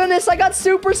 Oh my goodness, I got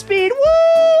super speed! Woo!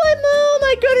 Oh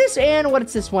my goodness, and what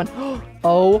is this one?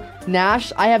 Oh,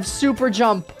 Nash, I have super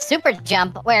jump. Super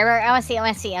jump? Where? I want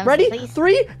to see. Ready? Please.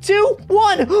 3, 2,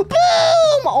 1. Boom!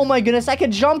 Oh my goodness, I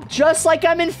could jump just like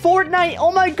I'm in Fortnite.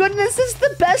 Oh my goodness, this is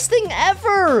the best thing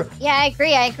ever. Yeah, I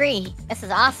agree. This is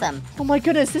awesome. Oh my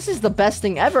goodness, this is the best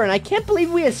thing ever, and I can't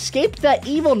believe we escaped that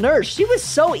evil nurse. She was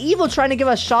so evil trying to give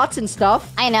us shots and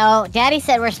stuff. I know. Daddy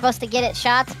said we're supposed to get it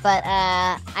shots, but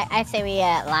I say we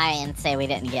lie and say we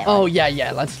didn't get one. Oh,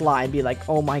 yeah, let's lie and be like,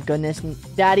 oh my goodness,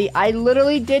 Daddy, I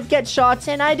literally did get shots,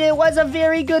 and was a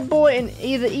very good boy. And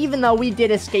even though we did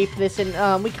escape this,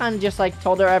 and we kind of just like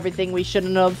told her everything we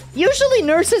shouldn't have. Usually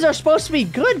nurses are supposed to be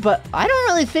good, but I don't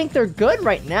really think they're good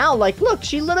right now. Like, look,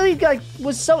 she literally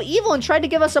was so evil and tried to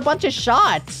give us a bunch of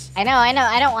shots. I know.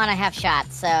 I don't want to have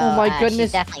shots, so oh my goodness.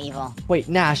 she's definitely evil. Wait,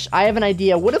 Nash, I have an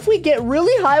idea. What if we get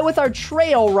really high with our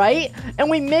trail, right? And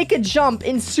we make a jump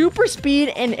in super speed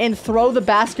and throw the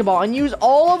basketball and use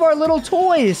all of our little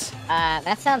toys?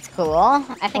 That sounds cool.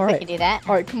 I think we could do that.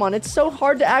 All right, come on. It's so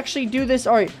hard to actually do this.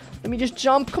 All right. Let me just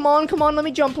jump. Come on. Let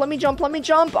me jump. All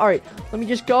right. Let me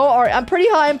just go. All right. I'm pretty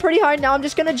high. Now I'm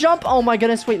just going to jump. Oh, my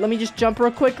goodness. Wait. Let me just jump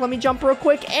real quick.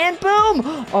 And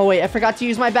boom. Oh, wait. I forgot to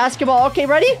use my basketball. Okay,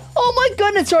 ready? Oh, my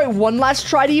goodness. All right. One last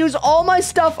try to use all my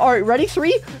stuff. All right. Ready?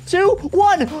 3, 2,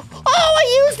 1. Oh,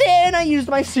 I used it. And I used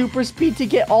my super speed to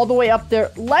get all the way up there.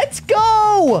 Let's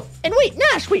go. And wait,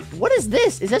 Nash. Wait. What is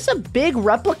this? Is this a big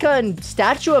replica and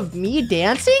statue of me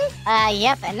dancing?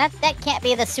 Yep. And that can't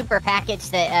be the super package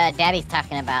that Daddy's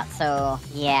talking about. So,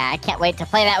 yeah, I can't wait to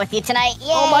play that with you tonight. Yay!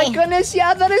 Oh my goodness,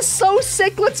 yeah, that is so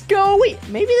sick. Let's go. Wait,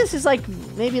 maybe this is like the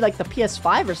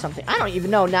PS5 or something. I don't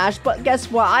even know, Nash, but guess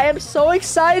what? I am so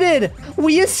excited.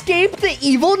 We escaped the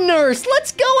evil nurse.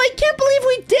 Let's go. I can't believe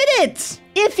we did it.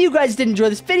 If you guys did enjoy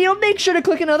this video, make sure to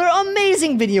click another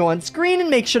amazing video on screen and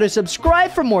make sure to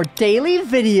subscribe for more daily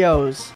videos.